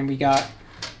 halves, and then we got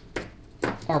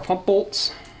our pump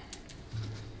bolts.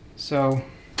 So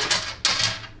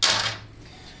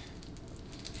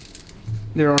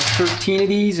there are 13 of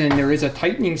these, and there is a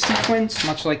tightening sequence,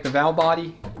 much like the valve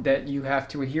body, that you have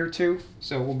to adhere to.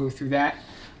 So we'll go through that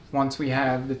once we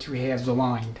have the 2 halves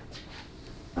aligned.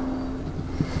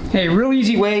 A real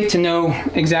easy way to know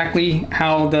exactly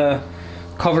how the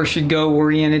cover should go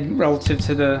oriented relative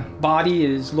to the body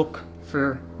is look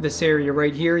for this area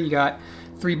right here. You got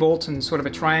 3 bolts in sort of a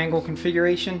triangle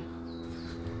configuration.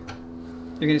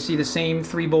 You're going to see the same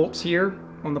 3 bolts here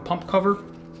on the pump cover.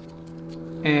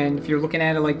 And if you're looking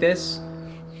at it like this,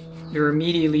 you're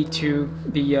immediately to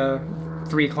the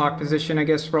 3 o'clock position, I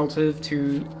guess, relative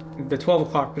to the 12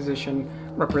 o'clock position,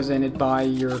 represented by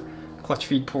your clutch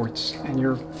feed ports and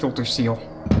your filter seal.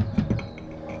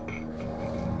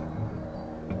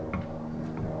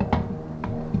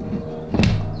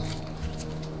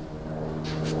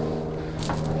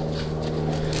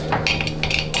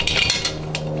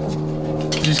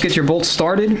 Just get your bolts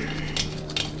started.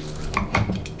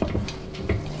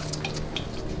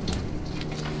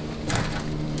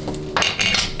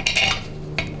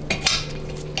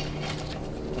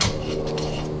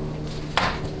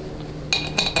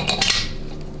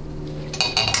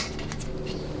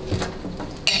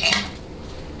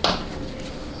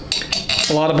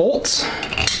 A lot of bolts,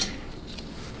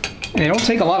 and they don't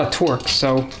take a lot of torque.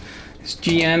 So this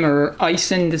GM or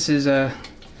Aisin, this is I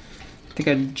think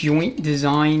a joint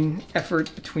design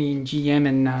effort between GM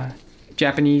and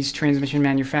Japanese transmission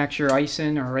manufacturer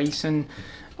Aisin or Aisin.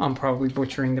 I'm probably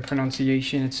butchering the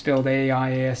pronunciation. It's spelled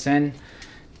A-I-A-S-N,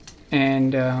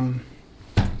 and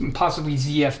possibly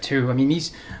ZF2. I mean,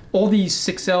 all these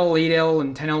 6L, 8L,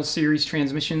 and 10L series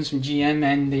transmissions from GM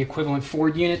and the equivalent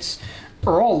Ford units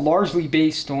are all largely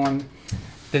based on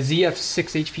the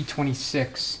ZF6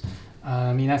 HP26.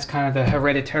 I mean, that's kind of the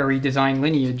hereditary design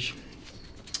lineage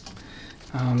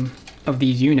of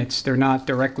these units. They're not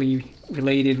directly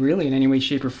related really in any way,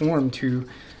 shape, or form to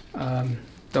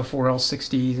the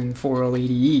 4L60s and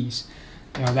 4L80Es.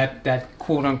 That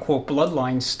quote-unquote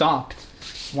bloodline stopped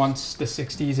once the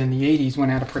 60s and the 80s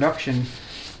went out of production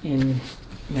in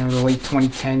the late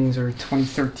 2010s or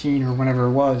 2013 or whenever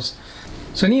it was.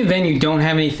 So in the event you don't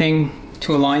have anything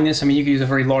to align this, I mean, you can use a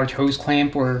very large hose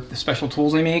clamp or the special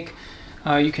tools they make.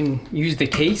 You can use the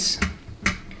case.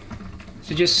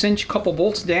 So just cinch a couple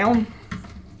bolts down.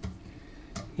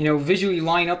 Visually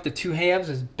line up the 2 halves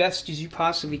as best as you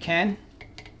possibly can.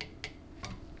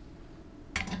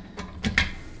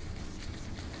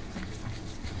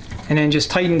 And then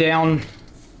just tighten down,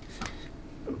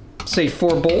 say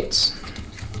 4 bolts.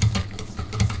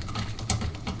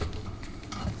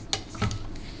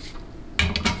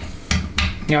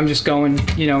 I'm just going,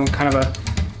 kind of a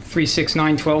 3, 6,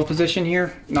 9, 12 position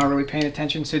here. Not really paying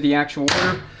attention to the actual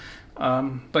order.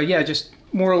 But yeah, just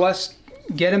more or less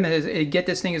get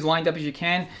this thing as lined up as you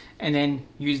can, and then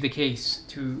use the case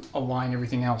to align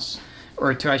everything else.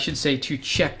 Or I should say, to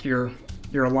check your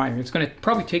alignment. It's going to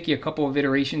probably take you a couple of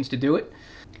iterations to do it.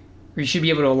 You should be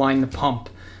able to align the pump,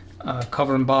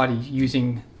 cover and body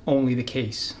using only the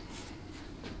case.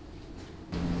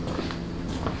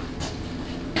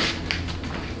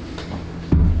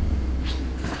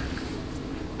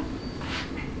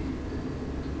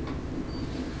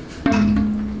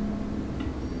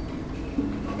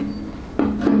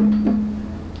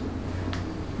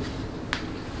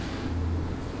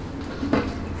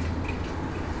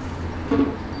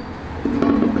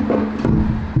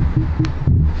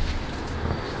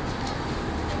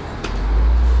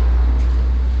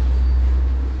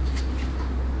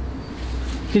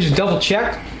 You just double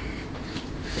check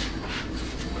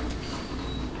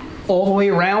all the way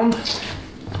around.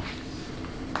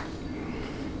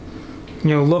 You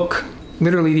know, look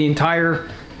literally the entire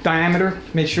diameter.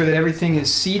 Make sure that everything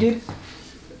is seated,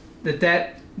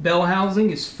 that bell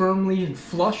housing is firmly and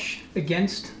flush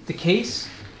against the case.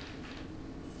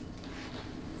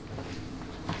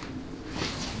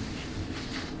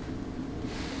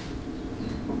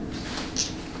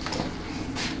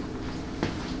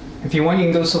 If you want, you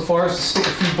can go so far as to stick a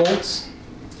few bolts,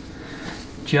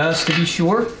 just to be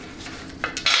sure.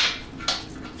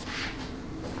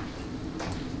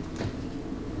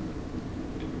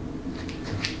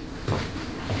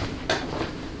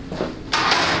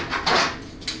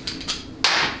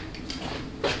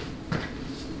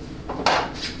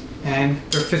 And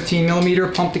they're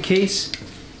 15mm, pump the case.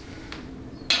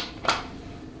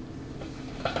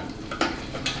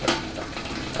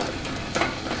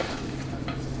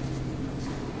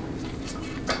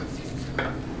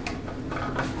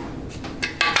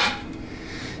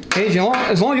 Okay, as long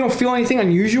as you don't feel anything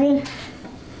unusual,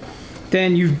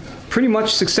 then you've pretty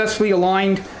much successfully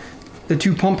aligned the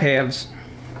two pump halves.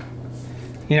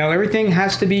 You know, everything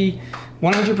has to be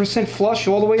 100% flush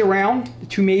all the way around. The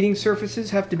two mating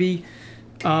surfaces have to be,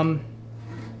 you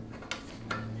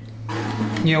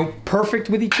know, perfect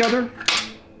with each other.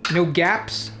 No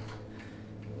gaps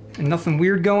and nothing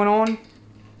weird going on.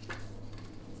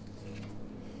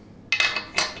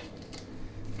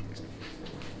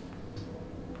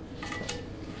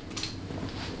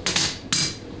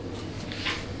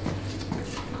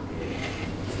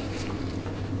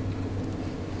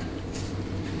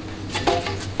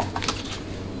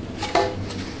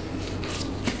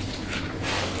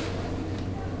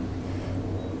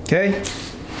 Okay.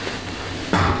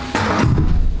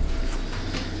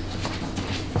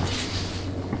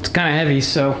 It's kind of heavy,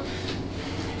 so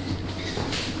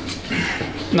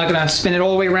I'm not gonna spin it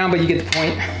all the way around, but you get the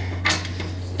point.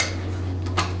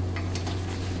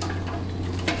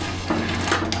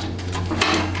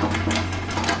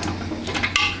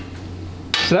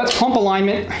 So that's pump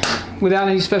alignment without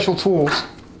any special tools.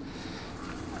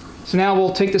 So now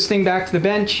we'll take this thing back to the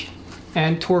bench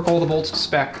and torque all the bolts to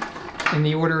spec in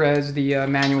the order as the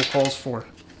manual calls for.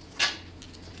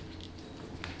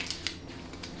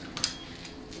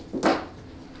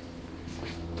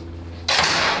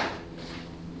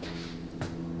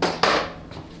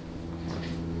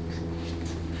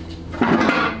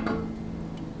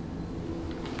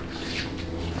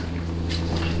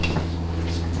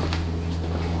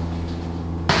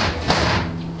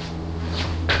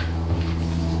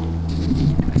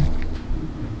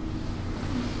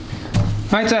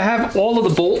 Alright, so I have all of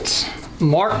the bolts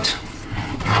marked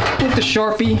with the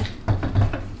Sharpie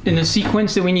in the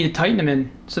sequence that we need to tighten them in.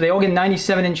 So they all get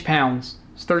 97 inch-pounds.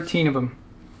 It's 13 of them.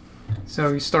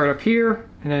 So we start up here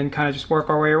and then kind of just work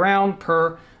our way around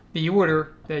per the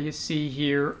order that you see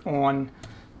here on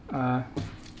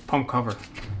pump cover.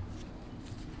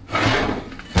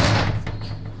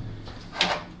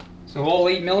 So all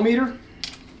 8mm.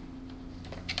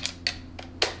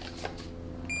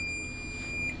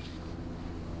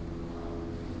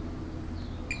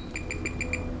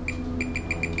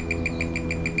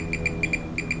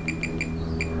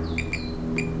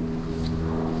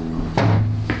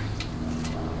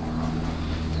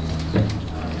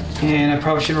 And I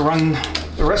probably should run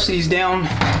the rest of these down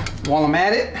while I'm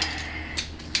at it.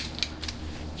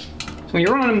 So when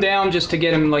you're running them down just to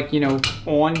get them, like, you know,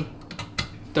 on,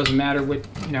 doesn't matter what,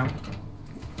 you know,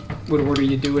 what order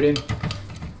you do it in.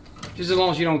 Just as long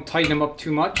as you don't tighten them up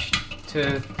too much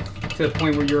to the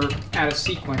point where you're out of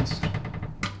sequence.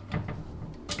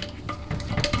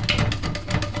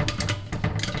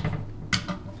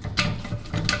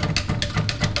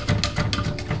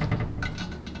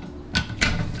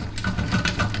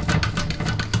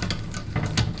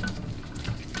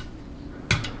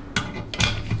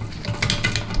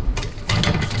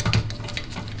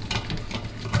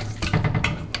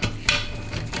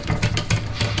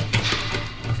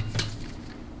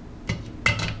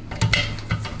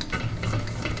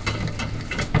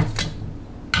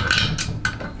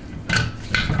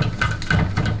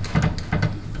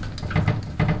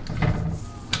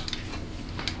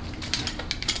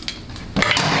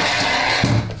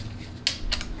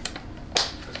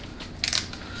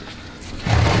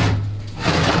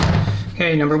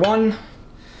 Okay, number 1,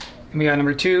 and we got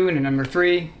number 2, and then number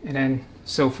 3, and then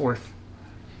so forth.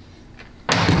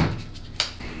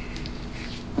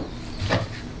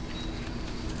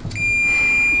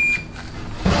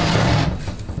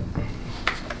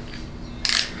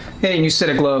 Okay, new set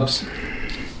of gloves.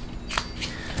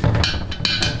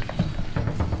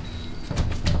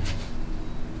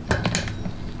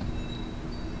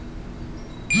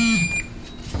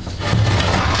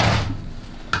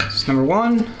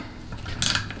 one,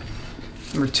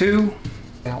 number two,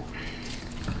 out.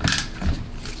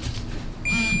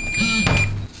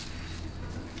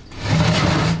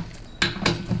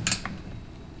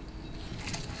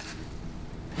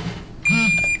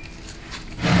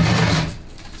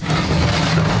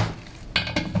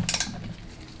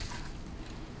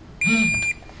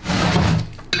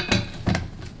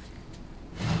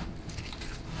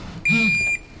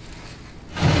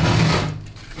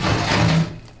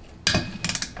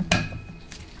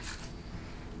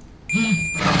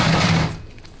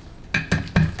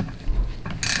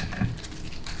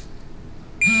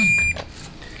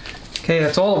 Okay,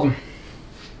 that's all of them.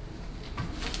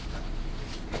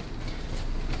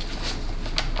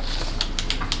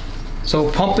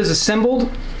 So pump is assembled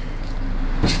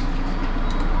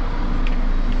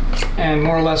and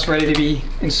more or less ready to be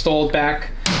installed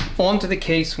back onto the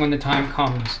case when the time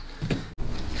comes.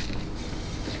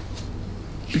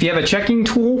 If you have a checking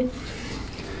tool,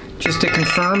 just to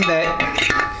confirm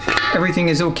that everything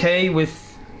is okay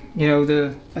with, you know,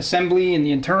 the assembly and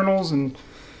the internals and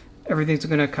everything's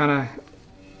going to kind of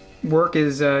work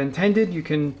as intended, you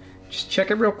can just check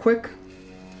it real quick.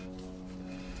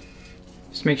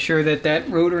 Just make sure that that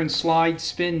rotor and slide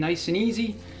spin nice and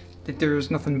easy, that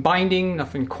there's nothing binding,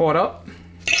 nothing caught up.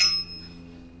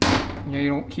 You know, you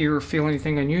don't hear or feel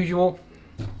anything unusual.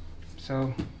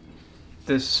 So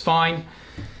this is fine.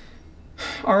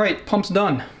 All right, pump's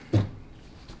done.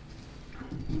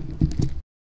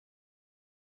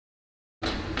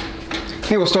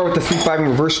 Okay, we'll start with the 3/5 and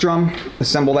reverse drum,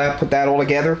 assemble that, put that all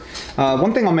together.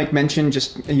 One thing I'll make mention,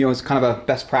 just, you know, it's kind of a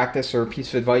best practice or a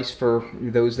piece of advice for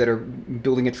those that are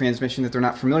building a transmission that they're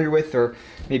not familiar with, or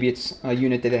maybe it's a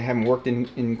unit that they haven't worked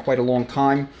in quite a long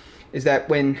time, is that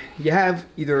when you have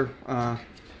either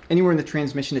anywhere in the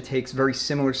transmission that takes very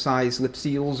similar size lip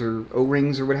seals or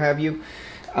O-rings or what have you,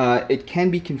 it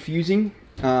can be confusing.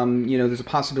 You know, there's a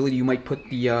possibility you might put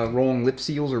the wrong lip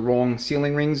seals or wrong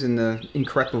sealing rings in the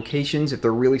incorrect locations if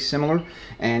they're really similar,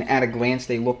 and at a glance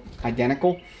they look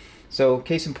identical. So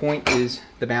case in point is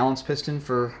the balance piston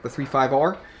for the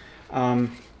 3/5R.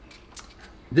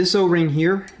 This O-ring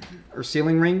here, or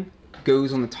sealing ring,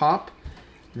 goes on the top.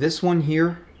 This one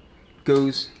here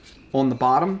goes on the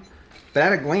bottom, but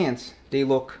at a glance they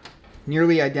look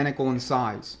nearly identical in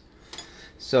size.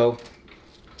 So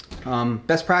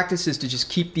best practice is to just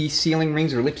keep these sealing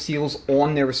rings or lip seals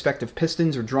on their respective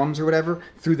pistons or drums or whatever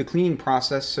through the cleaning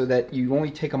process, so that you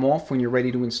only take them off when you're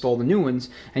ready to install the new ones,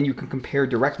 and you can compare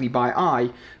directly by eye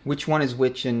which one is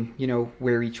which and, you know,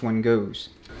 where each one goes.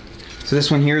 So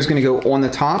this one here is going to go on the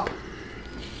top.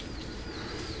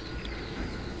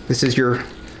 This is your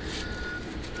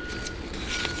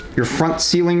front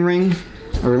sealing ring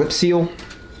or lip seal,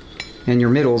 and your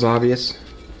middle is obvious.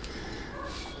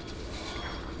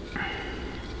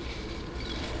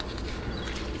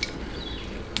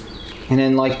 And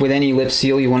then, like with any lip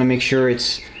seal, you want to make sure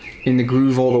it's in the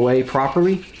groove all the way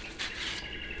properly.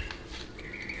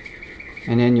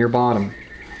 And then your bottom.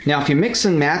 Now if you mix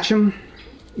and match them,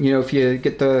 you know, if you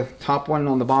get the top one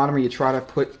on the bottom or you try to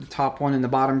put the top one in the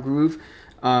bottom groove,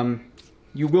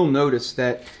 you will notice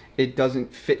that it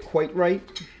doesn't fit quite right.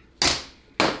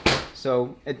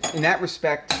 So in that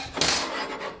respect,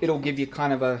 it'll give you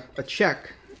kind of a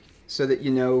check so that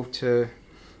you know to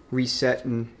reset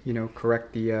and, you know,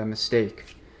 correct the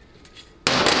mistake.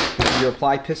 This is your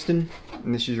apply piston,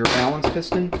 and this is your balance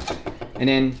piston. And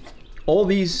then all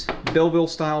these Belleville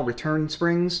style return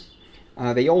springs,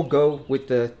 they all go with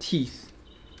the teeth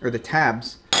or the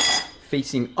tabs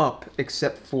facing up,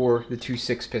 except for the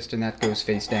 2/6 piston that goes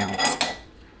face down.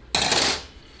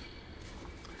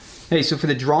 Hey, so for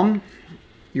the drum,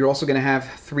 you're also going to have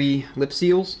 3 lip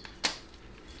seals.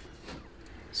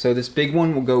 So this big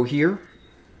one will go here.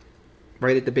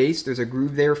 Right at the base, there's a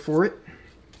groove there for it.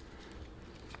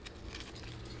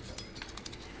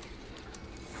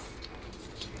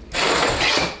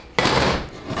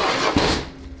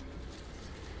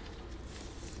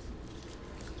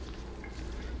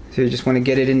 So you just want to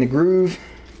get it in the groove.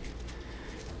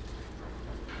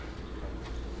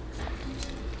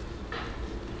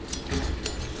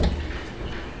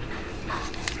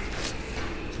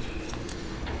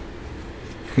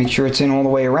 Make sure it's in all the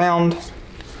way around.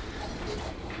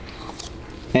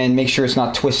 And make sure it's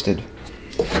not twisted.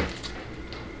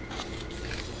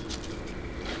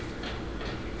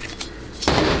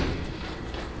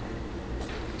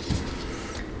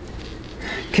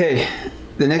 Okay,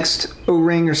 the next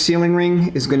O-ring or sealing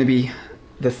ring is going to be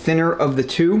the thinner of the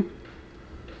two.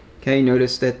 Okay,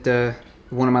 notice that the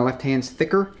one on my left hand is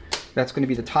thicker. That's going to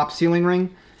be the top sealing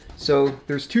ring. So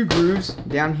there's two grooves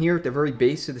down here at the very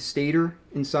base of the stator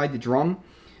inside the drum.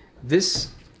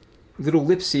 This little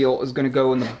lip seal is going to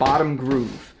go in the bottom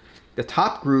groove. The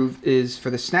top groove is for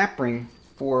the snap ring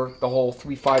for the whole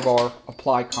 3/5R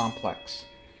apply complex.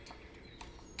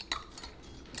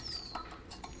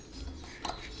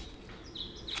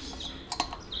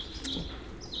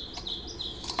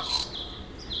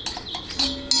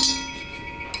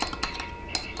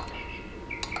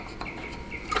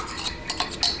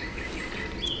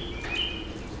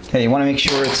 Okay, you want to make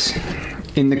sure it's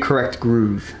in the correct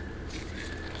groove.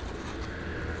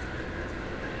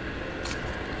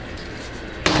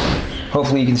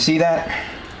 Hopefully you can see that.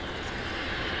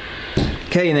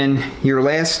 Okay, and then your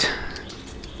last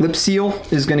lip seal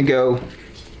is going to go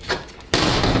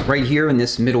right here in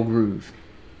this middle groove.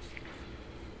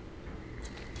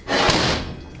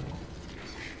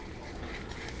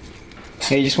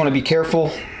 Okay, you just want to be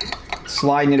careful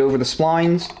sliding it over the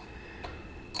splines.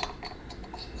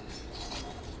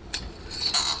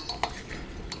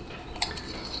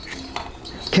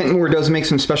 Kenmore does make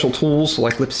some special tools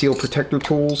like lip seal protector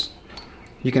tools.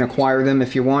 You can acquire them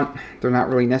if you want. They're not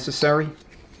really necessary.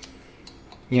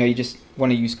 You know, you just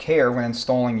want to use care when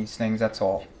installing these things, that's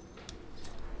all.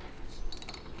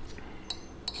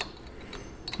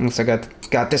 Once I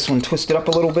got this one twisted up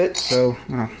a little bit, so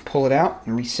I'm going to pull it out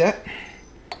and reset.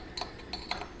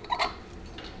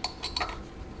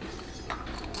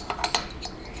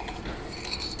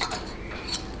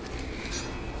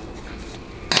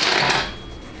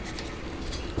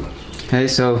 Okay,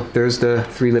 so there's the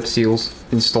 3 lip seals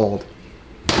installed.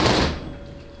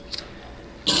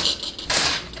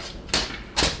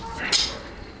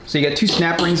 So you got 2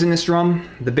 snap rings in this drum.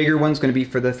 The bigger one's going to be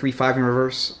for the 3/5 in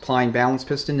reverse apply and balance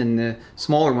piston, and the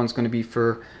smaller one's going to be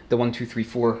for the 1, 2, 3,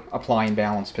 4 apply and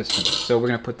balance piston. So we're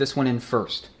going to put this one in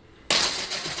first.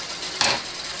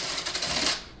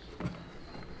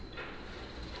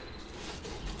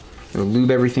 We'll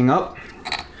lube everything up.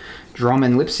 Drum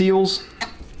and lip seals.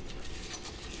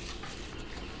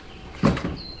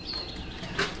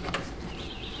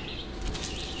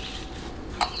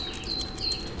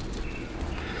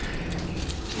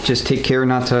 Just take care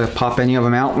not to pop any of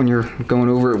them out when you're going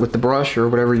over it with the brush or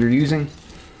whatever you're using.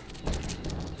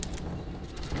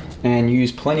 And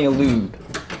use plenty of lube.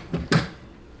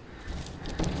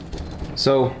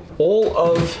 So all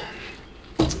of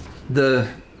the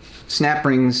snap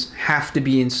rings have to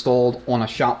be installed on a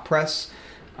shop press.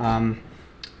 I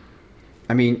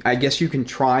mean, I guess you can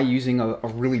try using a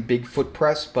really big foot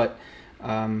press, but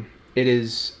it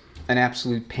is an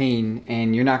absolute pain,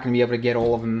 and you're not going to be able to get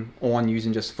all of them on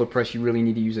using just a foot press. You really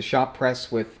need to use a shop press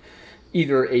with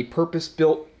either a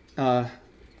purpose-built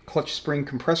clutch spring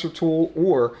compressor tool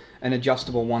or an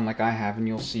adjustable one like I have, and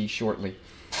you'll see shortly.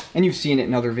 And you've seen it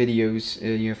in other videos,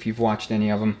 you know, if you've watched any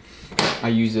of them. I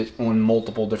use it on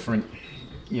multiple different,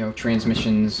 you know,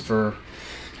 transmissions for,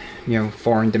 you know,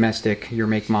 foreign, domestic, your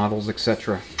make models,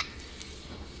 etc.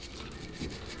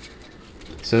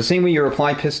 So the same way you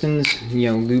apply pistons, you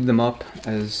know, lube them up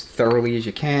as thoroughly as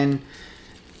you can.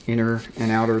 Inner and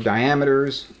outer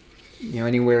diameters, you know,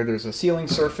 anywhere there's a sealing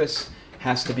surface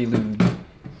has to be lubed.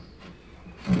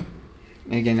 And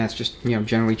again, that's just, you know,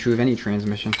 generally true of any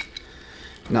transmission,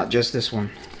 not just this one.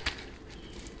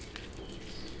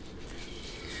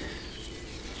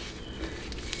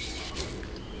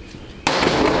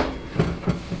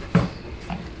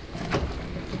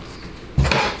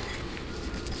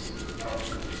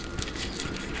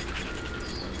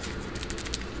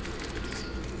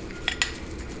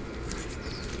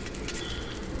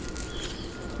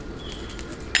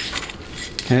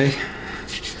 Okay.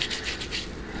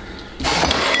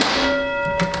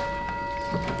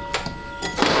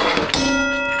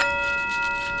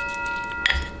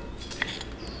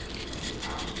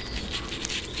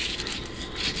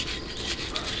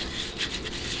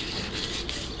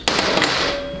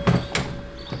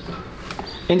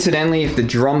 Incidentally, if the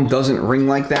drum doesn't ring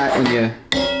like that when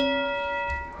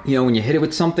when you hit it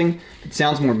with something, it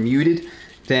sounds more muted,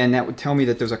 then that would tell me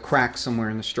that there's a crack somewhere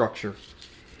in the structure.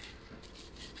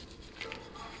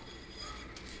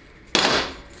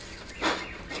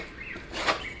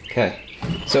 Okay,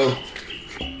 so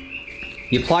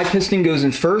the apply piston goes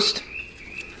in first.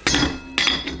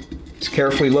 Just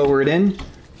carefully lower it in,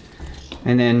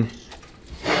 and then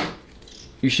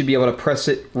you should be able to press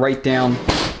it right down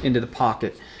into the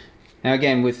pocket. Now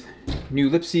again, with new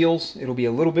lip seals, it'll be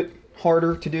a little bit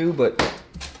harder to do, but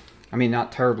I mean,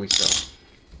 not terribly so.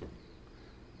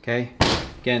 Okay,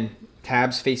 again,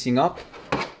 tabs facing up,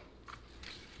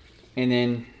 and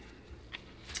then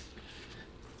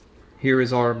here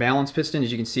is our balance piston.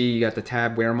 As you can see, you got the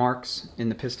tab wear marks in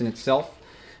the piston itself.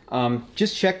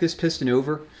 Just check this piston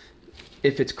over.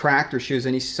 If it's cracked or shows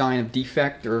any sign of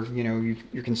defect, or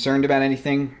you're concerned about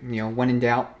anything, when in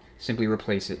doubt, simply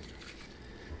replace it.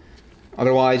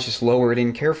 Otherwise, just lower it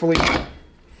in carefully.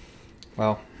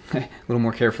 Well, a little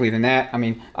more carefully than that. I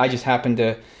mean, I just happen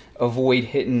to avoid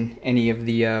hitting any of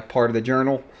the part of the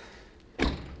journal,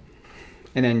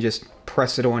 and then just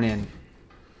press it on in.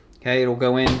 Okay, it'll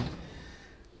go in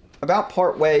about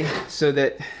part way so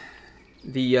that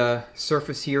the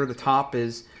surface here, the top,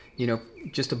 is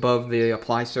just above the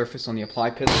apply surface on the apply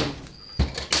piston,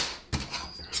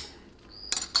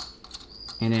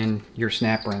 and then your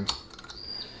snap ring.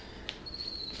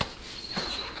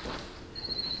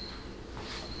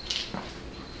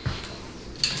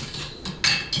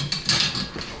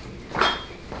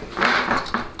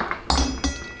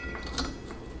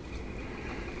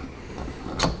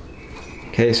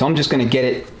 Okay, so I'm just going to get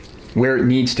it where it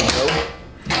needs to go.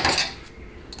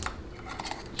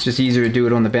 It's just easier to do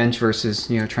it on the bench versus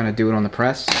trying to do it on the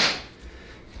press.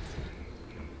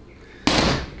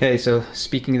 Okay, so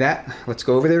speaking of that, let's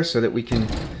go over there so that we can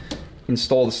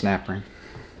install the snap ring.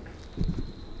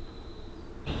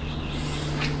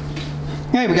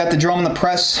 Okay, we got the drum and the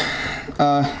press,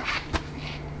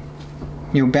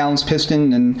 balance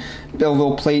piston and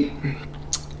Belleville plate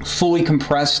fully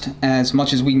compressed as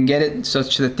much as we can get it,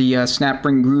 such that the snap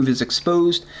ring groove is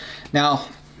exposed. Now,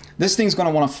 this thing's going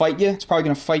to want to fight you. It's probably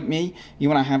going to fight me. You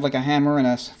want to have like a hammer and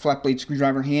a flat blade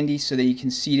screwdriver handy so that you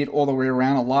can seat it all the way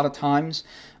around. A lot of times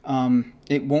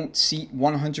it won't seat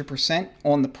 100%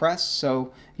 on the press,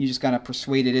 so you just got to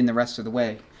persuade it in the rest of the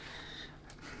way.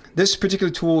 This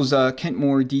particular tool is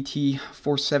Kentmore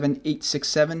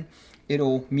DT47867.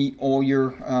 It'll meet all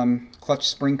your clutch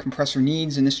spring compressor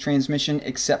needs in this transmission,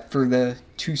 except for the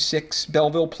 2.6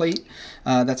 Belleville plate.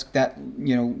 That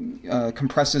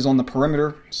compresses on the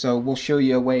perimeter. So we'll show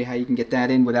you a way how you can get that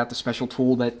in without the special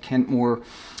tool that Kentmore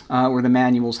or the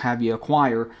manuals have you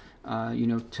acquire,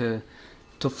 to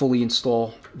fully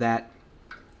install that,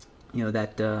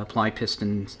 that apply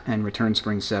piston and return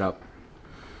spring setup.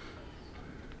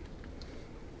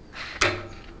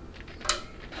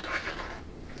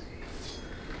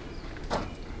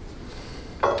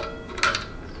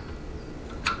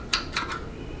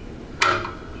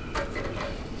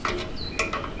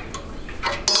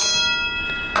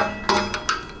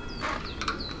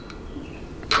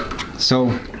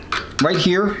 So right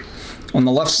here on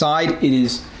the left side, it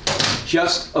is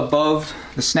just above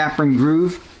the snap ring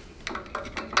groove.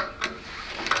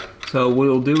 So what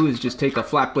we'll do is just take a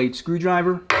flat blade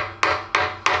screwdriver,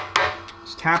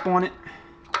 just tap on it.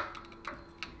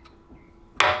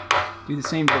 Do the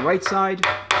same to the right side.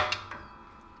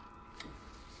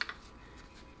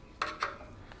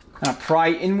 Kind of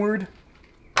pry inward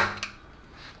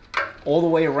all the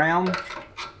way around.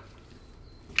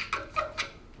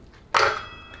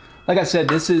 Like I said,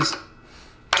 this is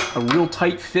a real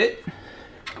tight fit.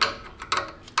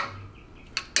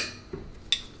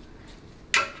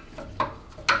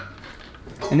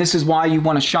 And this is why you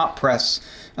want a shop press.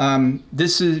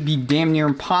 This would be damn near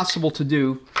impossible to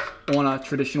do on a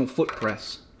traditional foot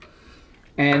press.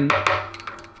 And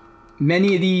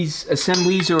many of these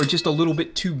assemblies are just a little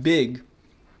bit too big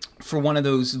for one of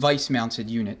those vise mounted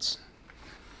units.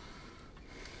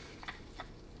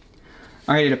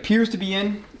 All right, it appears to be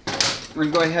in. We're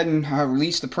gonna go ahead and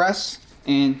release the press,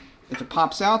 and if it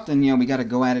pops out, then we got to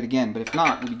go at it again. But if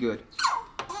not, we'll be good.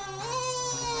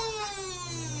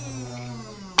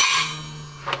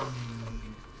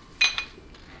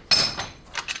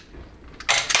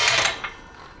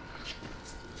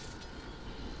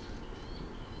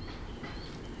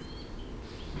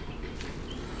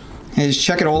 And just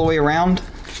check it all the way around.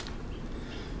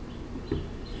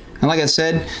 And like I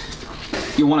said,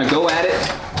 you want to go at it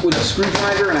with a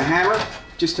screwdriver and a hammer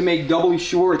just to make doubly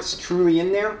sure it's truly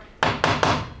in there.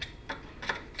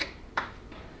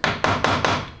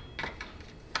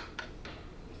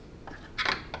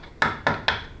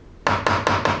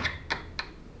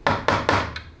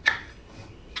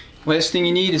 Last thing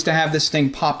you need is to have this thing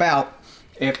pop out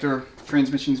after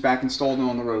transmission's back installed and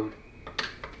on the road.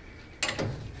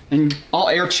 And I'll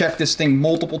air check this thing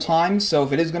multiple times, so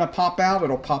if it is going to pop out,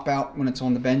 it'll pop out when it's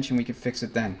on the bench and we can fix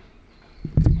it then.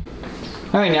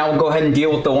 Alright, now we'll go ahead and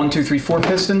deal with the 1, 2, 3, 4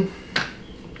 piston.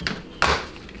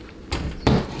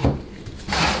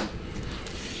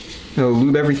 So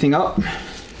lube everything up.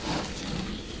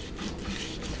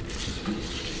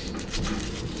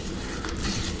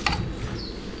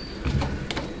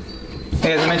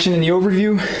 As I mentioned in the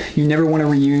overview, you never want to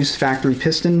reuse factory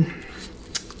piston.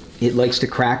 it likes to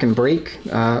crack and break.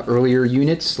 Earlier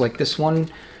units like this one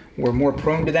were more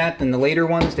prone to that than the later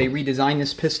ones. They redesigned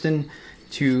this piston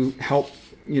to help,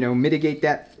 mitigate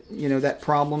that, that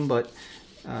problem, but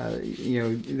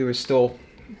there was still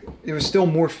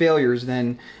more failures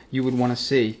than you would want to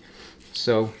see.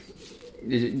 So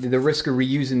the risk of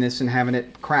reusing this and having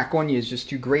it crack on you is just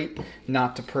too great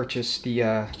not to purchase the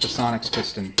Sonex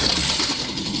piston.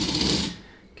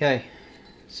 Okay,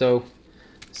 so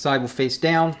the side will face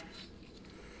down,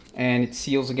 and it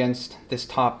seals against this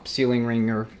top sealing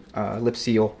ring or lip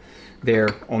seal there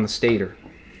on the stator.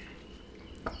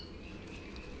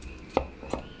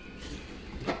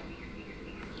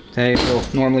 Okay, it'll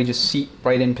normally just seat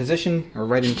right in position, or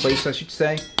right in place I should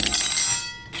say.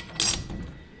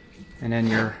 And then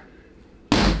your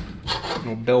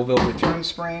little Belleville return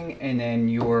spring, and then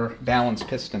your balance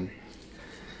piston.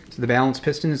 So the balance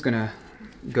piston is going to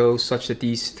go such that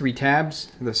these 3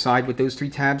 tabs, the side with those 3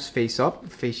 tabs face up,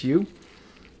 face you.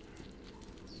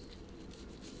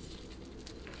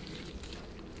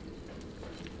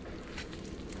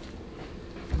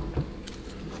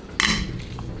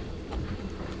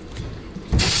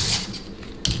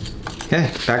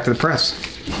 Okay, back to the press.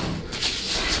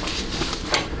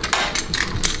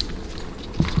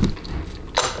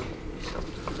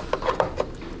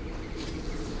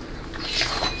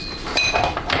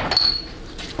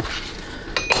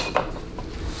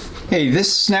 Okay,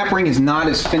 this snap ring is not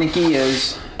as finicky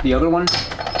as the other one.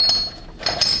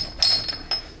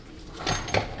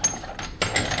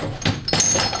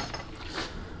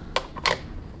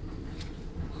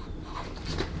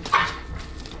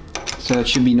 So it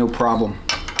should be no problem.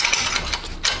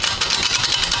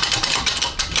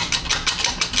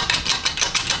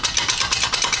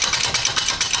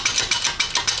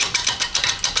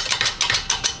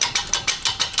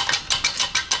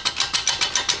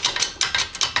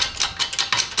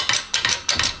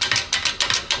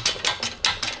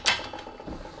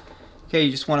 Okay,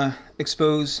 you just want to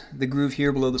expose the groove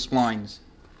here below the splines.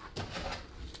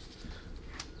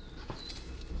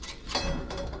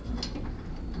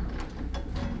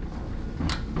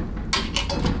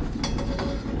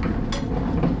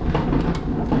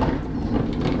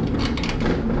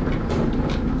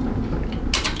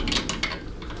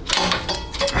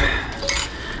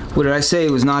 What did I say?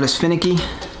 It was not as finicky?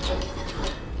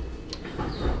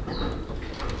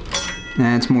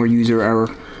 That's more user error.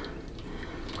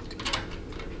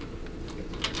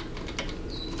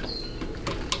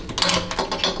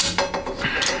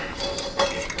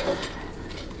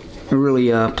 Really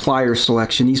plier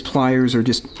selection. These pliers are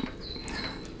just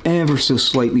ever so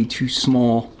slightly too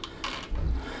small.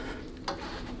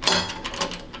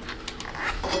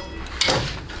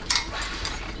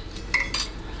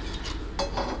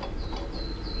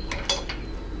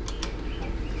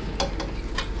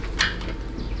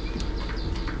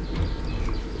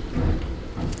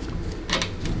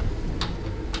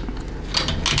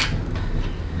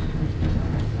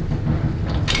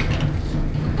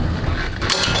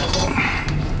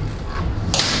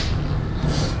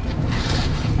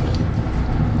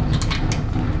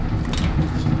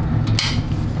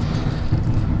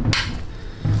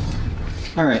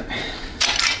 All right.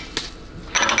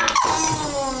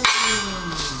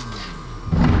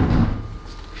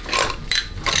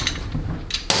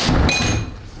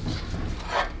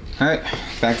 All right,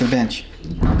 back to the bench.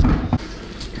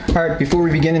 All right, before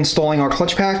we begin installing our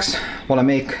clutch packs, I want to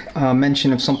make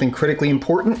mention of something critically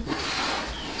important.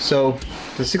 So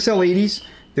the 6L80s,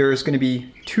 there's going to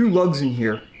be 2 lugs in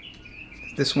here.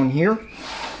 This one here,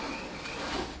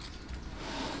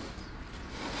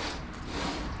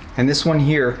 and this one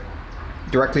here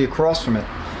directly across from it.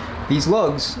 These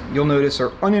lugs, you'll notice,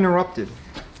 are uninterrupted.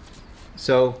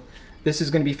 So this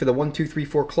is going to be for the 1, 2, 3,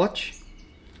 4 clutch.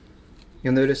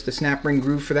 You'll notice the snap ring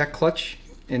groove for that clutch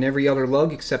in every other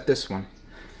lug except this one.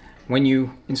 When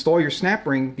you install your snap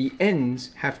ring, the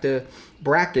ends have to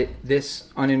bracket this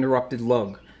uninterrupted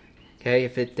lug. Okay,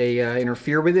 if they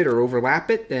interfere with it or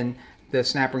overlap it, then the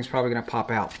snap ring's probably going to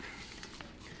pop out.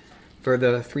 For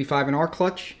the 3, 5, and R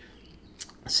clutch,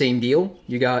 same deal.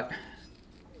 You got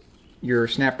your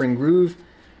snap ring groove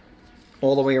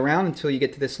all the way around until you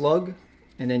get to this lug,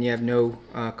 and then you have no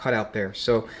cutout there.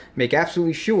 So make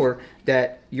absolutely sure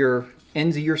that your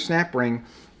ends of your snap ring,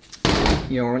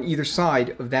 are on either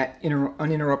side of that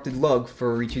uninterrupted lug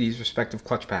for each of these respective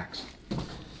clutch packs.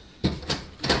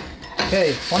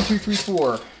 Okay, 1, 2, 3,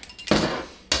 4.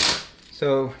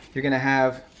 So you're going to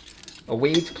have a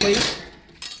waved plate,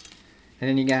 and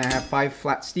then you're going to have 5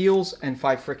 flat steels and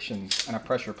 5 frictions and a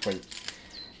pressure plate.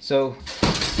 So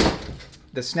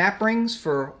the snap rings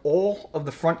for all of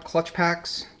the front clutch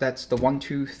packs, that's the 1,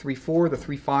 2, 3, 4, the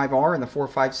 3, 5R, and the 4,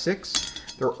 5, 6,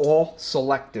 they're all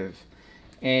selective.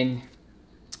 And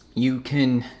you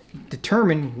can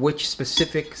determine which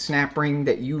specific snap ring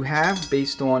that you have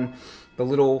based on the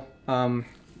little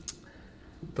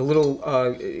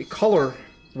color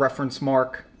reference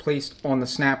mark placed on the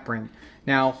snap ring.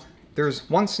 Now, there's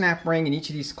one snap ring in each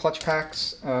of these clutch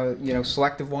packs,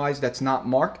 selective wise, that's not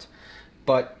marked,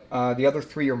 but the other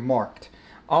 3 are marked.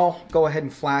 I'll go ahead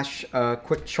and flash a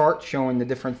quick chart showing the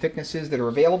different thicknesses that are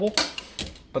available.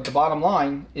 But the bottom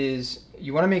line is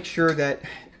you want to make sure that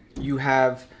you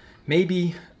have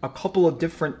maybe a couple of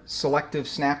different selective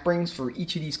snap rings for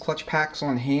each of these clutch packs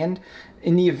on hand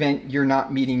in the event you're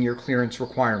not meeting your clearance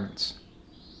requirements.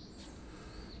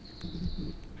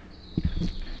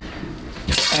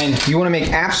 And you want to make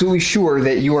absolutely sure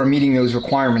that you are meeting those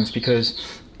requirements,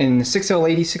 because in the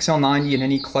 6L80, 6L90, in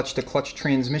any clutch-to-clutch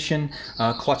transmission,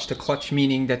 clutch-to-clutch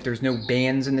meaning that there's no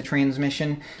bands in the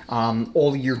transmission,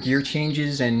 all your gear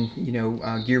changes and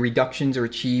gear reductions are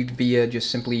achieved via just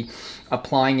simply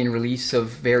applying and release of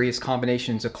various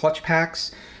combinations of clutch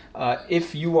packs.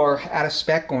 If you are out of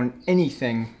spec on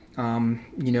anything,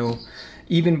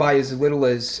 even by as little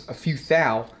as a few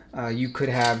thou, you could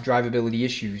have drivability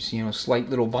issues, slight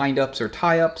little bind-ups or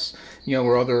tie-ups,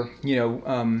 or other,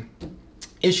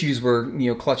 issues where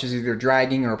clutch is either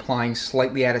dragging or applying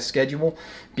slightly out of schedule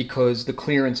because the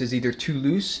clearance is either too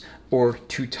loose or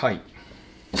too tight.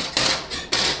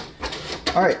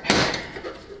 Alright,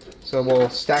 so we'll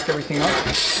stack everything up.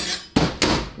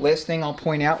 Last thing I'll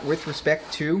point out with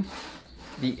respect to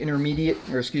the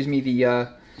the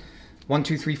 1,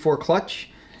 2, 3, 4 clutch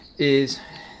is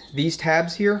these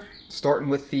tabs here, starting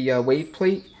with the wave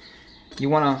plate.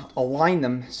 You want to align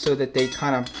them so that they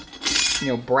kind of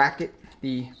bracket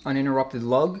the uninterrupted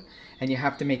lug, and you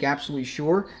have to make absolutely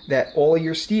sure that all of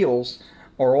your steels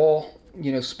are all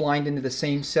splined into the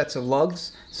same sets of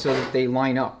lugs so that they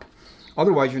line up.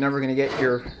 Otherwise, you're never going to get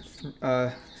your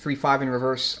 3/5 in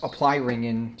reverse apply ring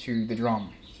into the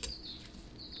drum.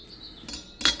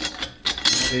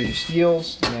 There's your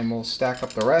steels, and then we'll stack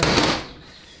up the rest.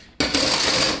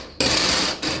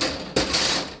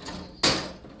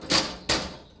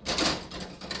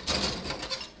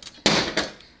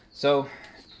 So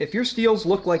if your steels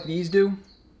look like these do,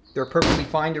 they're perfectly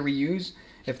fine to reuse.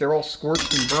 If they're all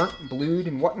scorched and burnt, blued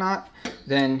and whatnot,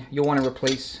 then you'll want to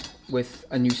replace with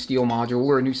a new steel module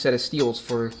or a new set of steels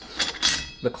for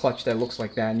the clutch that looks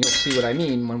like that. And you'll see what I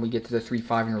mean when we get to the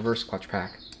 3/5 in reverse clutch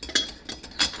pack.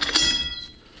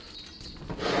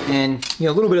 And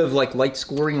a little bit of like light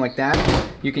scoring like that,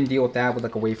 you can deal with that with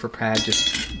like a wafer pad,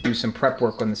 just do some prep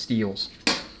work on the steels.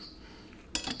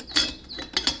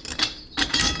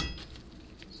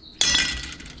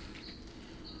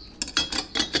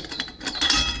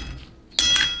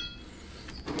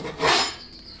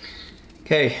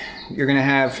 Okay, you're going to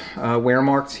have wear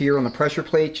marks here on the pressure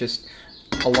plate. Just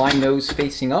align those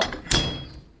facing up.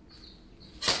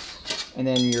 And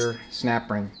then your snap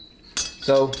ring.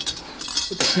 So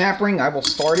with the snap ring, I will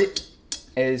start it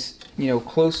as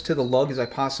close to the lug as I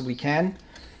possibly can.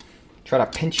 Try to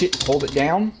pinch it, hold it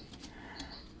down.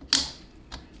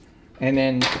 And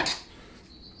then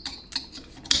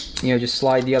just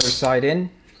slide the other side in.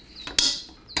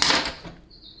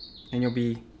 And you'll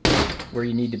be where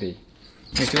you need to be.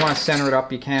 If you want to center it up,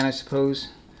 you can, I suppose.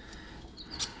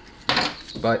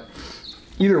 But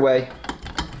either way,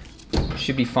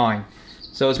 should be fine.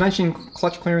 So as mentioned,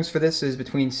 clutch clearance for this is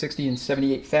between 60 and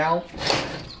 78 thou.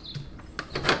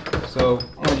 So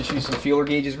I'm going to just use some feeler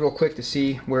gauges real quick to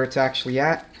see where it's actually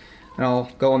at. And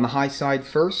I'll go on the high side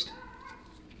first.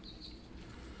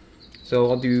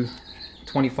 So I'll do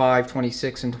 25,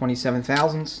 26, and 27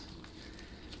 thousandths.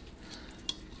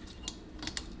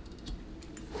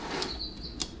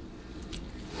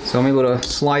 So I'm able to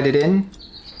slide it in,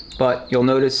 but you'll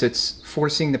notice it's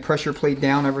forcing the pressure plate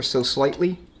down ever so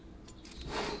slightly.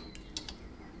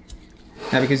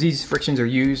 Now because these frictions are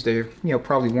used, they're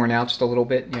probably worn out just a little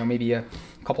bit, maybe a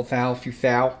couple thou, a few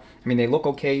thou. I mean, they look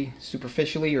okay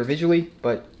superficially or visually,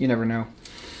 but you never know.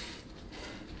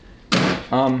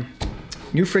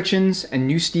 New frictions and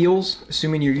new steels,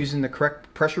 assuming you're using the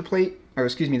correct pressure plate, or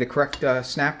the correct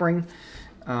snap ring,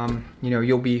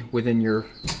 you'll be within your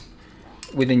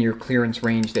clearance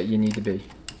range that you need to be.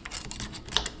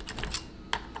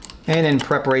 And in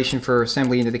preparation for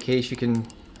assembly into the case, you can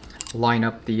line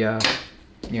up the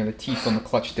the teeth on the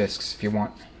clutch discs if you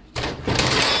want.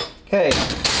 Okay,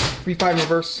 3/5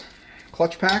 reverse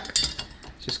clutch pack.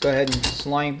 Just go ahead and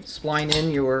spline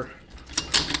in your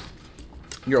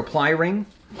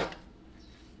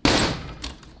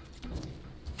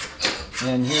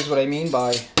And here's what I mean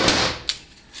by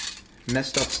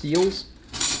messed up steels.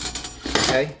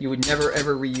 Okay, you would never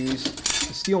ever reuse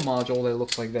a steel module that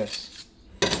looks like this.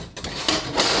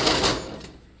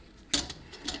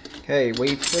 Okay,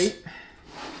 wave plate.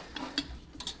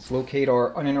 Let's locate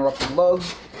our uninterrupted lug,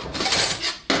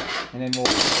 and then we'll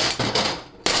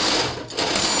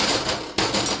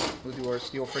do our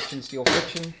steel friction, steel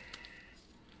friction.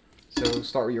 So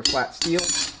start with your flat steel,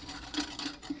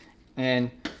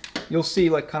 and you'll see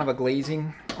like kind of a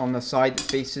glazing on the side that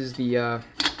faces the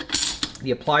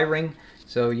apply ring.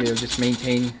 So you know, just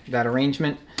maintain that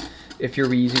arrangement. If you're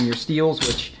reusing your steels,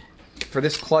 which for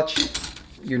this clutch,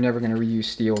 you're never going to reuse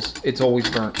steels. It's always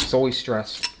burnt. It's always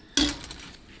stressed.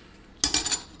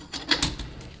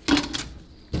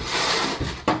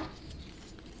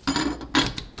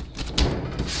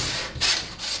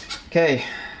 Okay,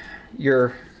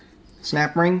 your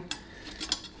snap ring.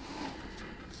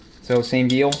 So same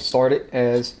deal. Start it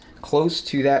as close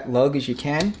to that lug as you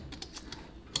can.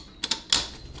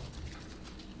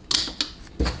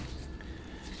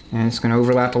 And it's going to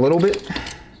overlap a little bit.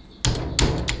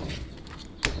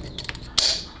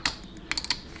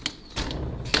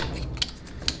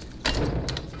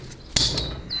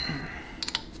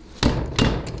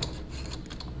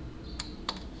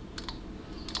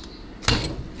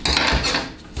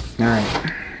 Alright,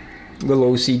 a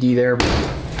little OCD there.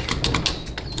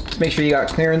 Just make sure you got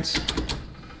clearance.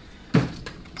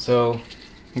 So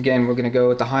again, we're going to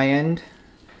go at the high end.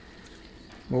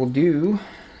 We'll do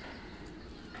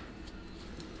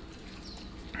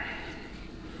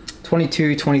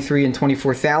 22, 23, and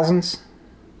 24 thousandths.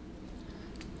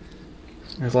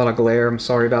 There's a lot of glare, I'm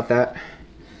sorry about that.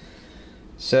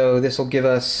 So this will give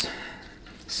us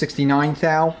 69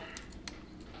 thou.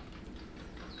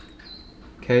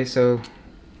 Okay, so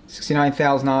 69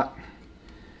 thou is not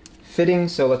fitting,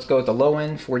 so let's go at the low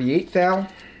end, 48 thou.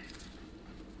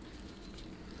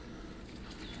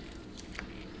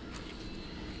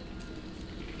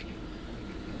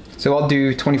 So I'll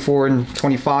do 24 and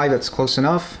 25, that's close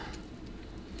enough.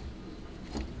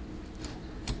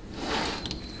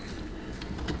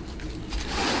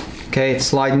 Okay, it's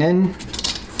sliding in,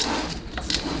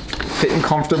 fitting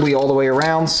comfortably all the way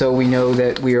around, so we know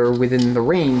that we are within the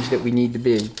range that we need to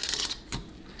be.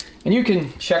 And you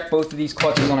can check both of these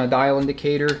clutches on a dial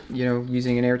indicator, you know,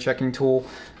 using an air checking tool.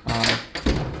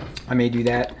 I may do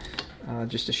that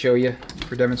just to show you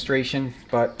for demonstration,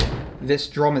 but this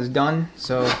drum is done.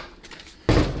 So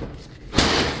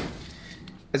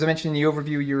as I mentioned in the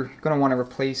overview, you're going to want to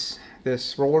replace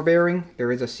this roller bearing.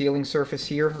 There is a sealing surface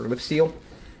here, or lip seal.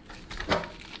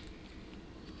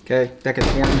 Okay, that gets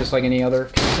worn just like any other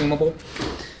consumable.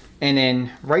 And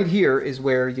then right here is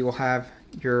where you will have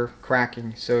your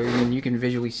cracking. So you can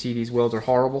visually see these welds are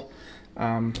horrible.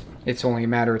 It's only a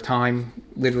matter of time,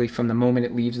 literally from the moment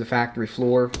it leaves the factory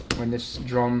floor, when this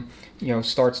drum, you know,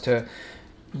 starts to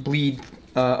bleed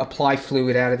apply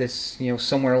fluid out of this, you know,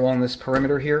 somewhere along this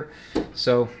perimeter here.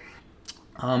 So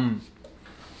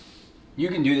you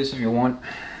can do this if you want.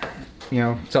 You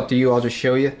know, it's up to you. I'll just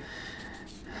show you.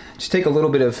 Just take a little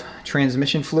bit of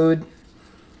transmission fluid,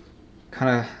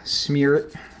 kind of smear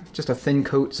it. Just a thin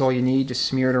coat is all you need. Just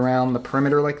smear it around the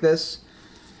perimeter like this.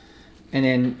 And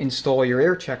then install your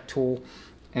air check tool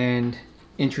and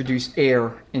introduce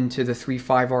air into the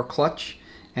 3.5R clutch.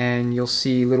 And you'll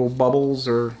see little bubbles,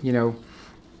 or, you know,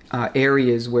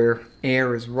 areas where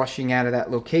air is rushing out of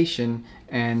that location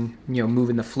and, you know,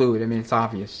 moving the fluid. I mean, it's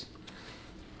obvious.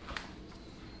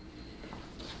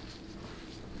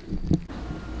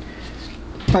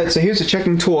 Alright, so here's the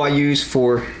checking tool I use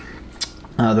for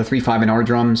the 3.5R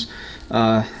drums.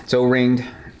 It's O-ringed,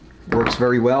 works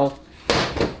very well.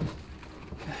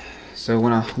 So I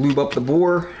want to lube up the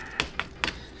bore,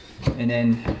 and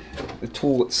then the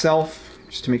tool itself,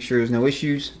 just to make sure there's no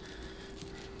issues.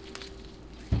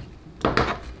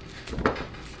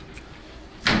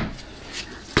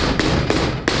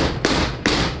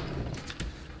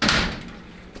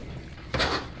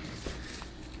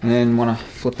 And then want to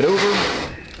flip it over.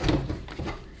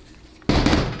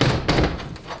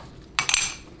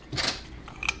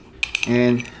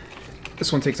 And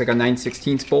this one takes like a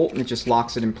 9/16 bolt, and it just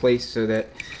locks it in place so that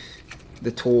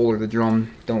the tool or the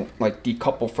drum don't like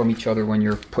decouple from each other when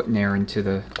you're putting air into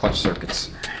the clutch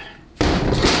circuits.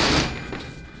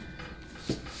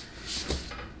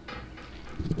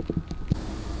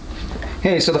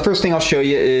 Okay, so the first thing I'll show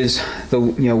you is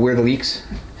where the leaks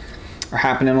are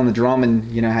happening on the drum,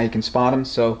 and how you can spot them.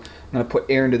 So I'm going to put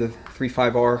air into the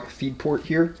 3.5R feed port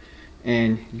here,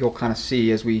 and you'll kind of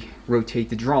see as we rotate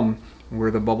the drum where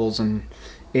the bubbles and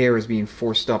air is being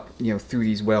forced up through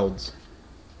these welds.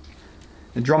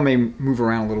 The drum may move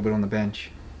around a little bit on the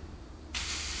bench.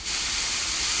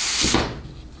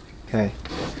 Okay.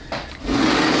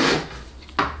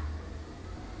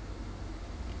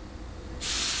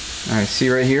 Alright, see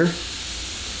right here?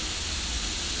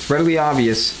 It's readily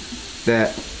obvious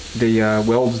that the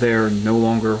welds there are no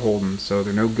longer holding, so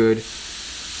they're no good.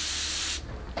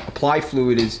 Apply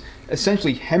fluid is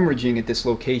essentially hemorrhaging at this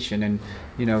location, and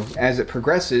you know, as it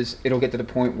progresses, it'll get to the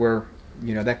point where,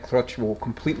 you know, that clutch will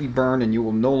completely burn and you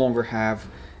will no longer have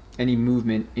any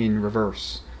movement in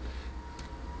reverse.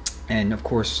 And of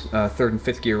course, third and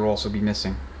fifth gear will also be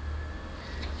missing.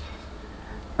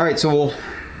 Alright, so we'll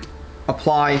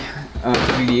apply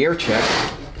to do the air check.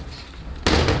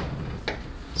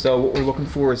 So what we're looking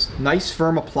for is nice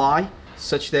firm apply,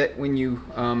 such that when you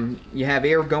you have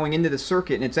air going into the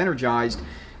circuit and it's energized,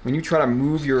 when you try to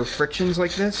move your frictions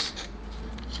like this,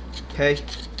 okay,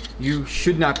 you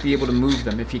should not be able to move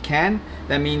them. If you can,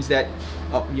 that means that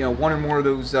you know, one or more of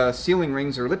those sealing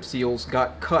rings or lip seals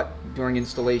got cut during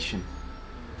installation.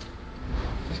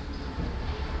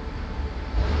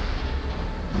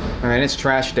 Alright, it's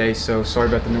trash day, so sorry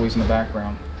about the noise in the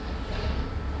background.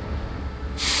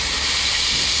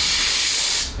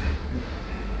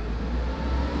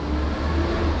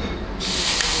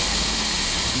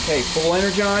 Okay, full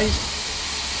energized.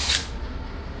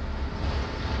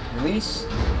 Release.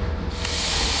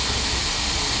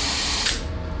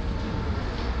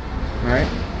 Alright.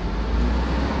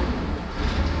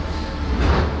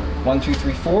 1, 2,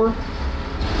 3, 4.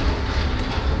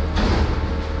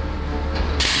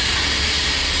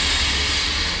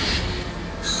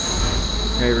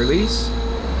 Okay, release.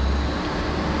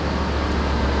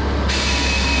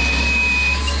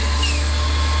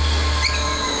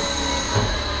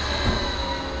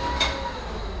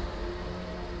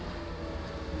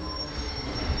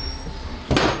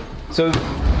 So,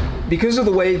 because of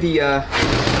the way the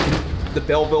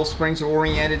Belleville springs are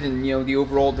oriented, and you know, the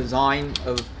overall design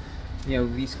of, you know,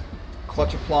 these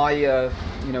clutch apply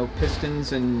you know,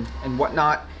 pistons and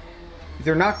whatnot,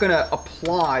 they're not going to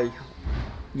apply,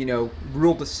 you know,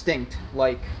 real distinct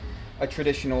like a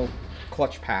traditional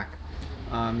clutch pack.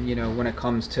 You know, when it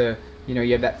comes to, you know,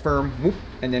 you have that firm whoop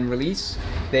and then release,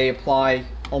 they apply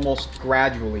almost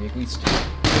gradually, at least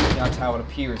that's how it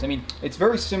appears. I mean, it's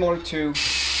very similar to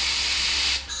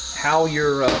how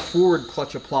your Ford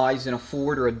clutch applies in a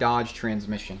Ford or a Dodge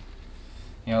transmission.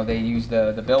 You know, they use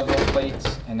the Belleville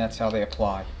plates, and that's how they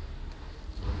apply.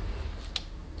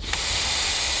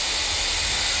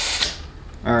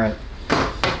 Alright.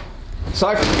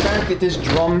 Aside from the fact that this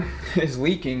drum is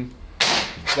leaking,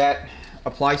 that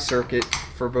apply circuit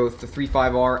for both the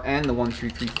 3.5R and the 1, 2,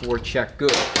 3, 4 check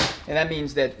good. And that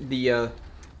means that the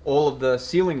all of the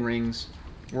sealing rings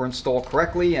were installed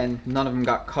correctly, and none of them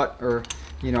got cut or,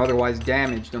 you know, otherwise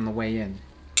damaged on the way in.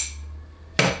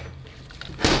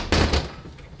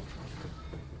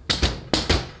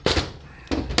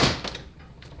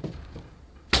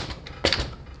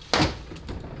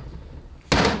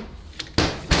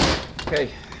 Okay,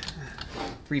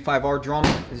 3.5R drum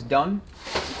is done.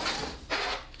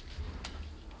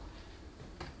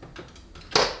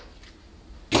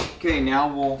 Okay,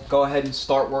 now we'll go ahead and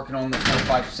start working on the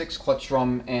 4.5/6 clutch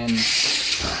drum and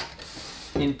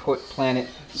input planet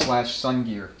 / sun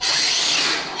gear.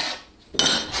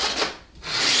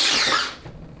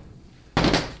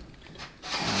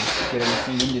 Get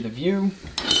everything into the view.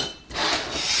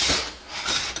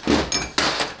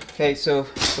 Okay, so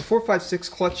the 4.5/6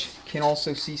 clutch can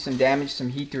also see some damage, some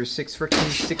heat. There's 6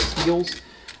 friction, 6 seals.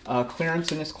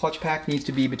 Clearance in this clutch pack needs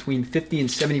to be between 50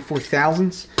 and 74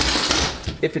 thousandths.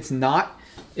 If it's not,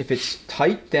 if it's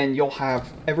tight, then you'll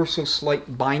have ever so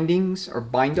slight bindings, or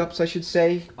bind-ups I should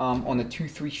say, on the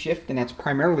 2-3 shift, and that's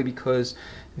primarily because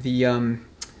the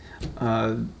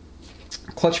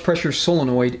clutch pressure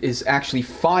solenoid is actually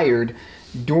fired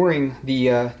during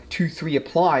the 2-3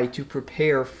 apply to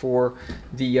prepare for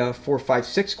the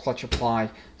 4.5/6 clutch apply.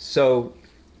 So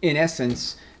in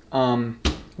essence,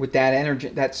 with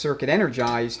that circuit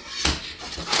energized,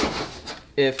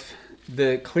 if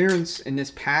the clearance in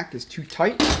this pack is too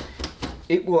tight,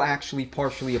 it will actually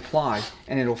partially apply,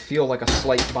 and it'll feel like a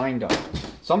slight bind up.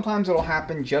 Sometimes it'll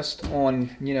happen just on,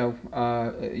 you know,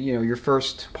 your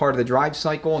first part of the drive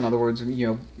cycle. In other words, you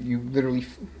know, you literally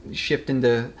shift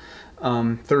into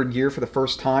third gear for the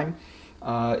first time.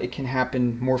 It can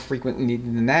happen more frequently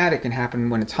than that. It can happen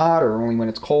when it's hot or only when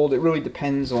it's cold. It really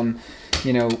depends on,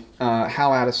 you know,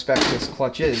 how out of spec this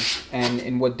clutch is and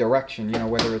in what direction. You know,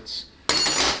 whether it's,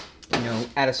 you know,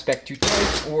 out of spec too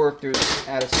tight, or if there's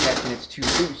out of spec and it's too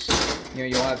loose. You know,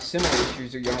 you'll have similar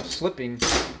issues, or you'll have slipping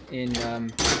in,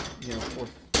 you know,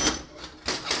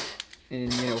 in,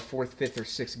 fourth, fifth, or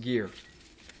sixth gear.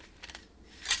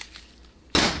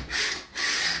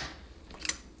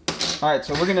 Alright,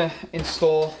 so we're going to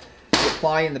install the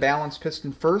apply and the balance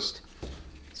piston first.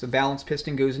 So balance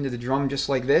piston goes into the drum just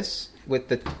like this, with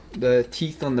the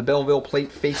teeth on the Belleville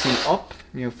plate facing up,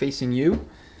 facing you.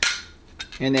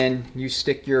 And then you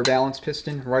stick your balance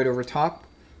piston right over top.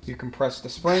 You compress the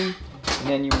spring, and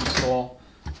then you install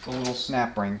the little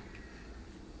snap ring.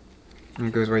 And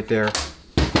it goes right there.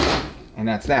 And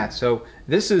that's that. So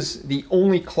this is the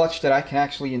only clutch that I can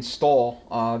actually install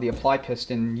the apply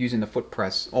piston using the foot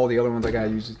press. All the other ones I gotta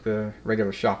use the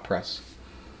regular shop press.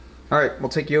 Alright, we'll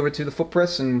take you over to the foot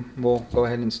press and we'll go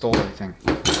ahead and install everything.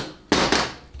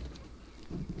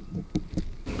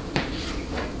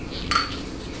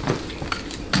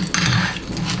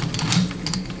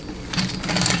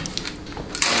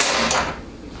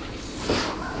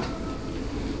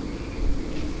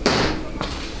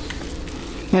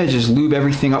 Yeah, just lube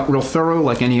everything up real thorough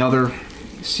like any other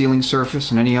sealing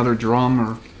surface and any other drum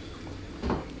or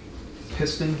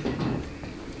piston.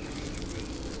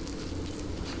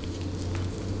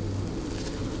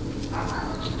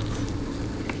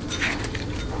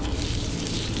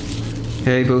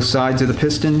 Okay, both sides of the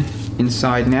piston,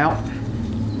 inside and out.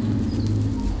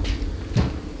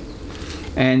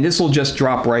 And this will just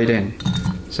drop right in.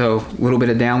 So a little bit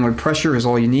of downward pressure is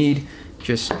all you need.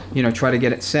 Just, try to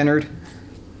get it centered.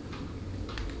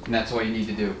 And that's all you need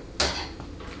to do.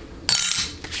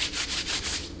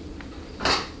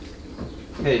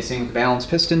 Okay, same with the balance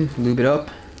piston, lube it up.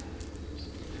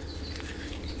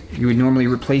 You would normally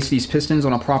replace these pistons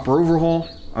on a proper overhaul.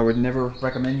 I would never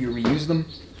recommend you reuse them.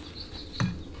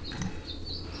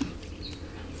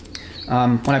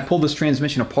 When I pulled this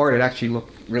transmission apart, it actually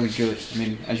looked really good. I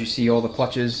mean, as you see, all the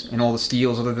clutches and all the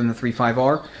steels other than the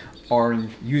 3.5R are in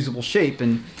usable shape,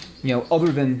 and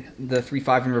other than the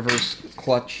 3.5 in reverse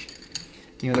clutch,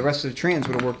 the rest of the trans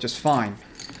would have worked just fine.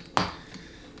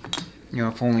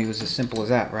 If only it was as simple as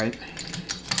that, right?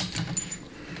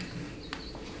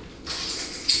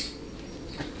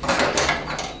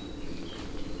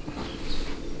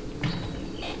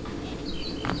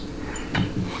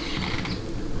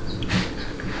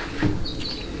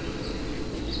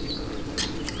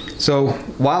 So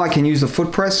while I can use the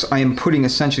foot press, I am putting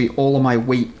essentially all of my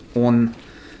weight on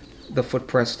the foot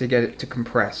press to get it to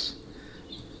compress.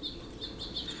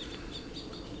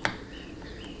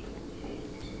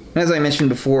 And as I mentioned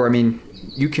before, I mean,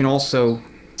 you can also,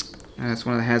 that's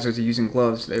one of the hazards of using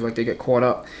gloves, they get caught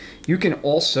up. You can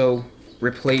also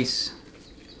replace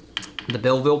the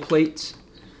Belleville plates.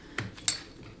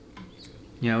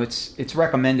 It's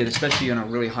recommended, especially on a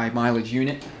really high mileage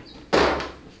unit.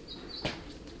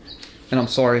 And I'm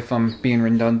sorry if I'm being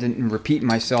redundant and repeating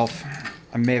myself.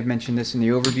 I may have mentioned this in the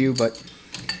overview, but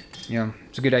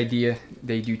it's a good idea.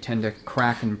 They do tend to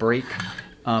crack and break.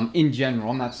 In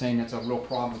general, I'm not saying that's a real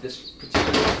problem with this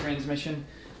particular transmission,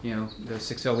 the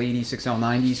 6L80s,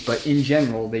 6L90s, but in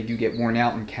general, they do get worn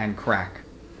out and can crack.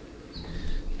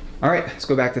 All right, let's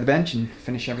go back to the bench and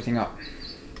finish everything up.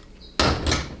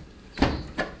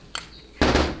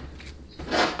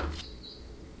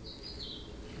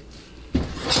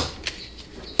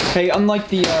 Hey, unlike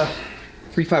the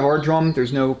 3.5R drum,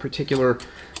 there's no particular,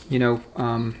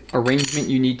 arrangement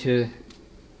you need to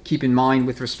keep in mind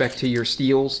with respect to your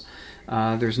steels.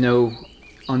 There's no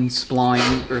ungrooved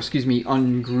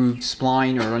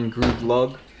spline or ungrooved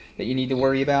lug that you need to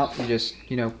worry about. You just,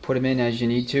 put them in as you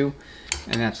need to,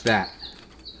 and that's that.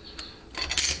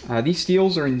 These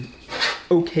steels are in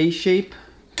okay shape,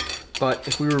 but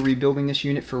if we were rebuilding this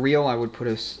unit for real, I would put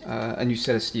a new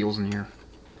set of steels in here.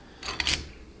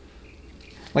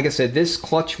 Like I said, this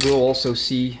clutch will also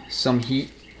see some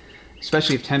heat,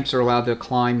 especially if temps are allowed to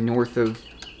climb north of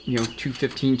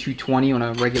 215, 220 on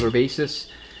a regular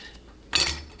basis.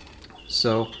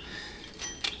 So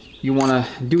you want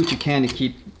to do what you can to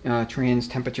keep trans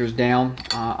temperatures down.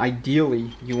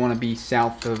 Ideally, you want to be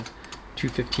south of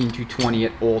 215, 220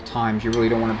 at all times. You really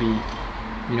don't want to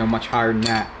be much higher than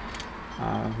that.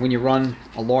 When you run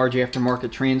a large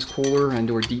aftermarket trans cooler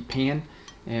and or deep pan,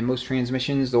 and most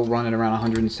transmissions, they'll run at around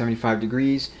 175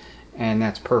 degrees, and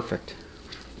that's perfect.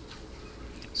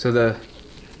 So the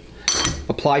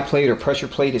apply plate or pressure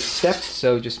plate is stepped,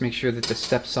 so just make sure that the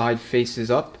step side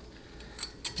faces up,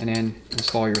 and then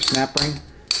install your snap ring.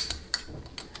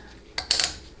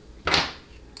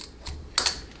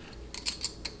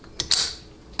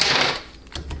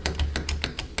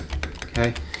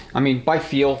 Okay, I mean, by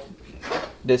feel,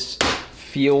 this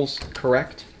feels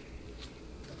correct.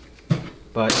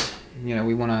 But,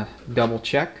 we want to double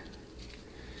check.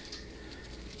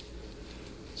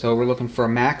 So we're looking for a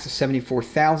max of 74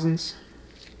 thousandths.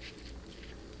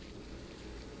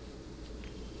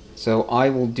 So I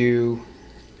will do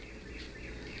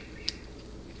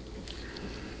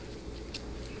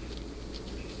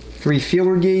 3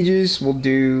 feeler gauges. We'll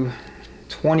do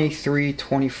 23,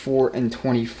 24, and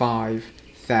 25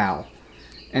 thou,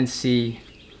 and see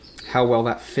how well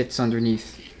that fits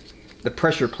underneath the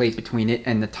pressure plate between it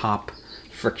and the top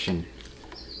friction.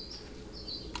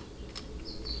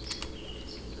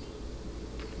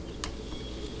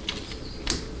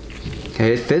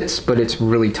 Okay, it fits, but it's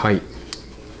really tight.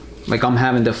 Like I'm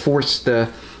having to force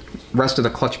the rest of the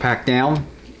clutch pack down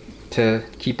to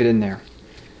keep it in there.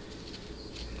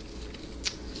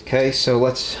 Okay, so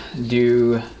let's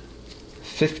do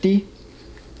 50,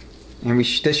 and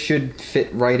this should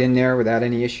fit right in there without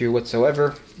any issue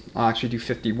whatsoever. I'll actually do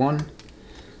 51,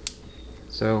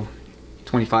 so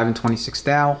 25 and 26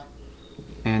 thou,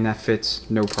 and that fits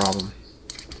no problem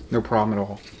at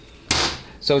all.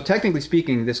 So technically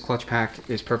speaking, this clutch pack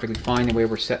is perfectly fine the way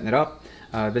we're setting it up.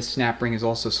 This snap ring is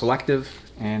also selective,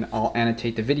 and I'll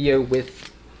annotate the video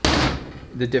with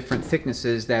the different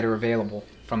thicknesses that are available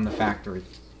from the factory.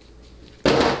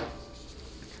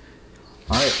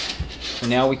 Alright, so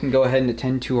now we can go ahead and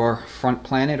attend to our front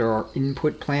planet, or our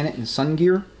input planet and sun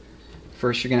gear.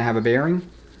 First, you're going to have a bearing.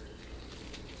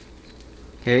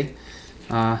 Okay,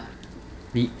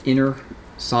 the inner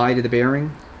side of the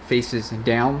bearing faces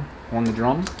down on the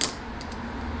drum.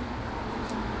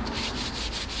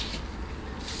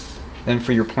 Then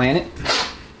for your planet,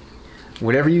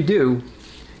 whatever you do,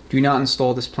 do not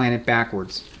install this planet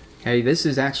backwards. Okay, this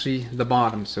is actually the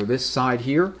bottom, so this side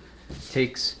here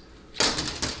takes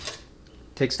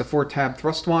the 4-tab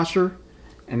thrust washer,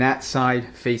 and that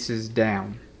side faces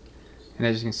down. And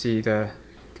as you can see, the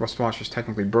thrust washer is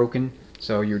technically broken,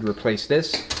 so you'd replace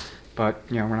this, but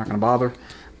you know, we're not going to bother.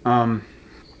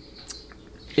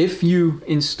 If you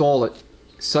install it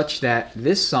such that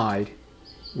this side,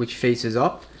 which faces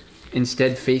up,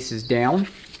 instead faces down,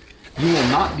 you will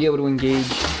not be able to engage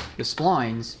the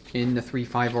splines in the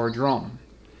 3.5R drum.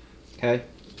 Okay?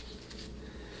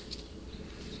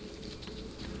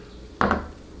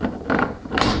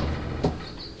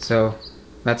 So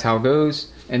that's how it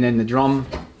goes, and then the drum,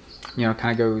 you know,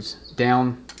 kind of goes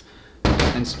down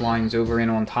and splines over in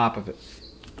on top of it.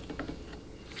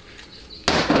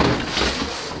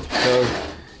 So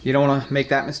you don't want to make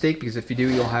that mistake, because if you do,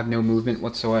 you'll have no movement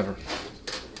whatsoever.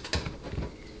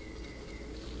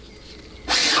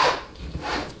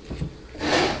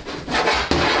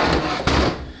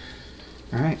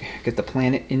 Alright, get the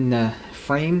planet in the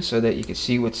frame so that you can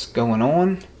see what's going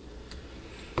on.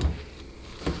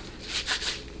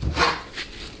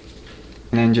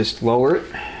 And then just lower it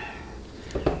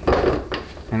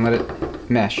and let it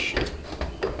mesh.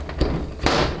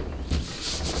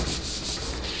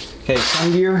 Okay,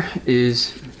 sun gear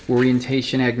is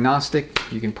orientation agnostic.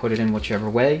 You can put it in whichever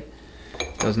way,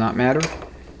 does not matter.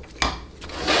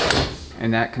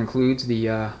 And that concludes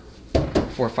the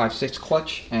 456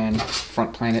 clutch and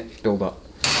front planet build-up.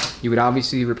 You would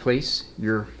obviously replace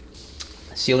your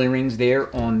sealing rings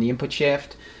there on the input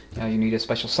shaft. You need a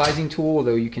special sizing tool,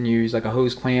 although you can use like a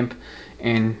hose clamp.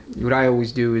 And what I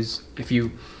always do is, if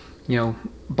you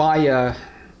buy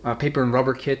paper and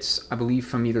rubber kits, I believe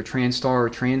from either Transtar or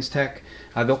Transtech,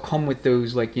 they'll come with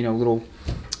those like little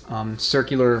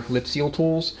circular lip seal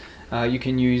tools. You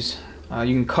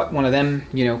can cut one of them,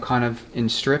 kind of in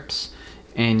strips,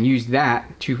 and use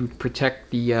that to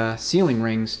protect the sealing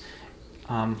rings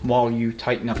while you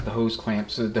tighten up the hose clamp,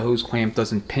 so that the hose clamp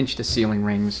doesn't pinch the sealing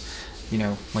rings,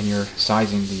 when you're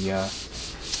sizing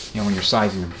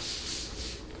them.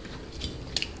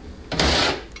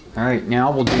 All right,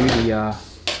 now we'll do the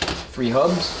 3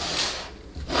 hubs.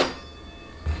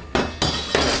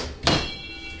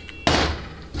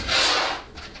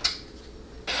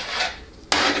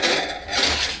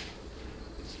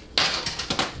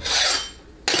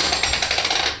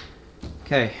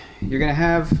 Okay, you're gonna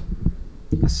have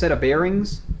a set of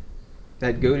bearings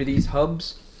that go to these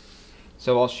hubs.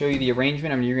 So I'll show you the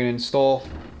arrangement. I mean, you're gonna install,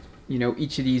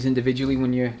 each of these individually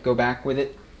when you go back with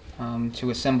it to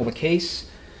assemble the case.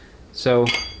 So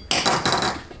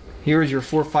here's your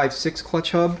 456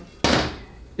 clutch hub.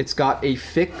 It's got a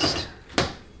fixed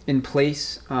in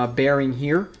place bearing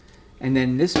here, and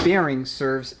then this bearing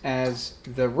serves as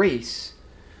the race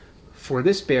for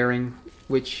this bearing,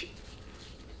 which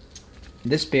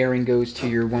this bearing goes to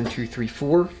your 1, 2, 3,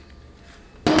 4.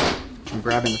 I'm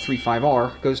grabbing the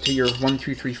 3.5R, goes to your 1,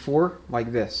 2, 3, 4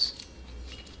 like this.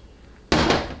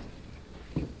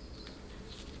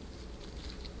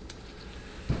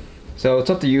 So it's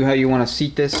up to you how you want to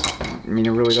seat this. I mean,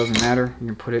 it really doesn't matter. You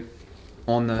can put it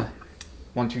on the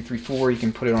 1, 2, 3, 4. You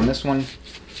can put it on this one.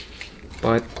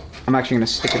 But I'm actually going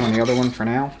to stick it on the other one for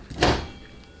now.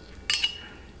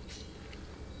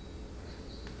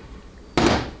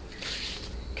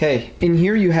 Okay, in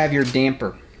here you have your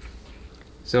damper.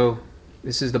 So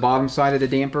this is the bottom side of the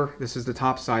damper, this is the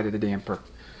top side of the damper.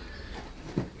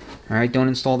 Alright, don't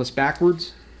install this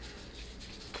backwards.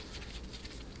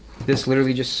 This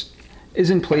literally just is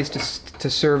in place to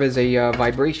serve as a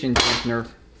vibration dampener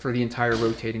for the entire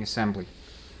rotating assembly.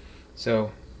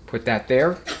 So put that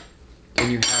there. Then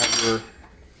you have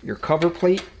your cover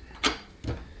plate.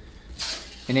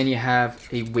 And then you have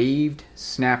a waved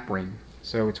snap ring.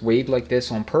 So it's waved like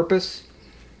this on purpose.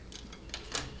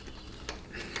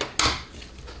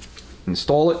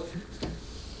 Install it.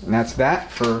 And that's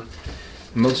that for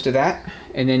most of that.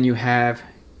 And then you have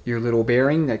your little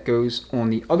bearing that goes on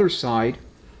the other side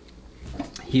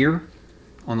here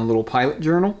on the little pilot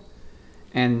journal.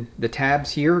 And the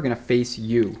tabs here are going to face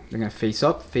you. They're going to face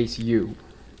up, face you.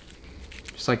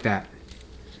 Just like that.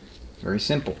 Very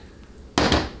simple.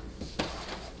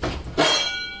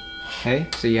 Okay,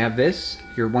 so you have this,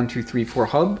 your 1, 2, 3, 4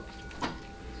 hub.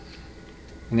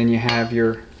 And then you have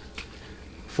your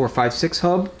 4, 5, 6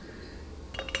 hub.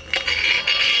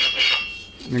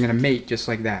 And they're going to mate just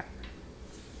like that.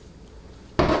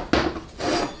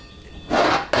 And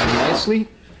nicely,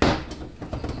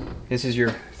 this is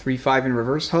your 3, 5 in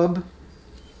reverse hub.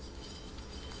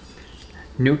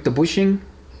 Note the bushing,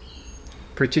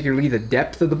 particularly the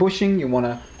depth of the bushing. You want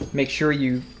to make sure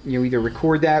you either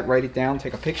record that, write it down,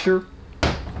 take a picture,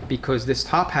 because this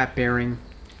top hat bearing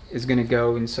is going to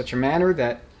go in such a manner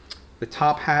that the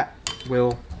top hat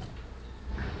will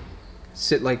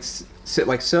sit like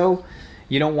so.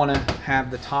 You don't want to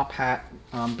have the top hat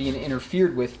being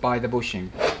interfered with by the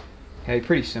bushing. Okay,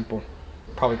 pretty simple.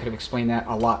 Probably could have explained that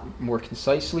a lot more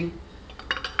concisely.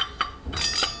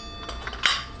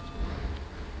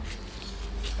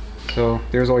 So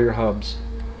there's all your hubs.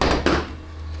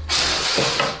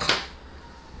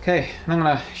 Okay, I'm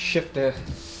gonna shift the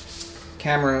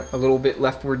camera a little bit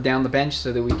leftward down the bench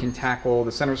so that we can tackle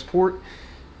the center support,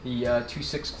 the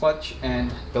 2/6 clutch,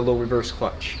 and the low reverse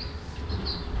clutch.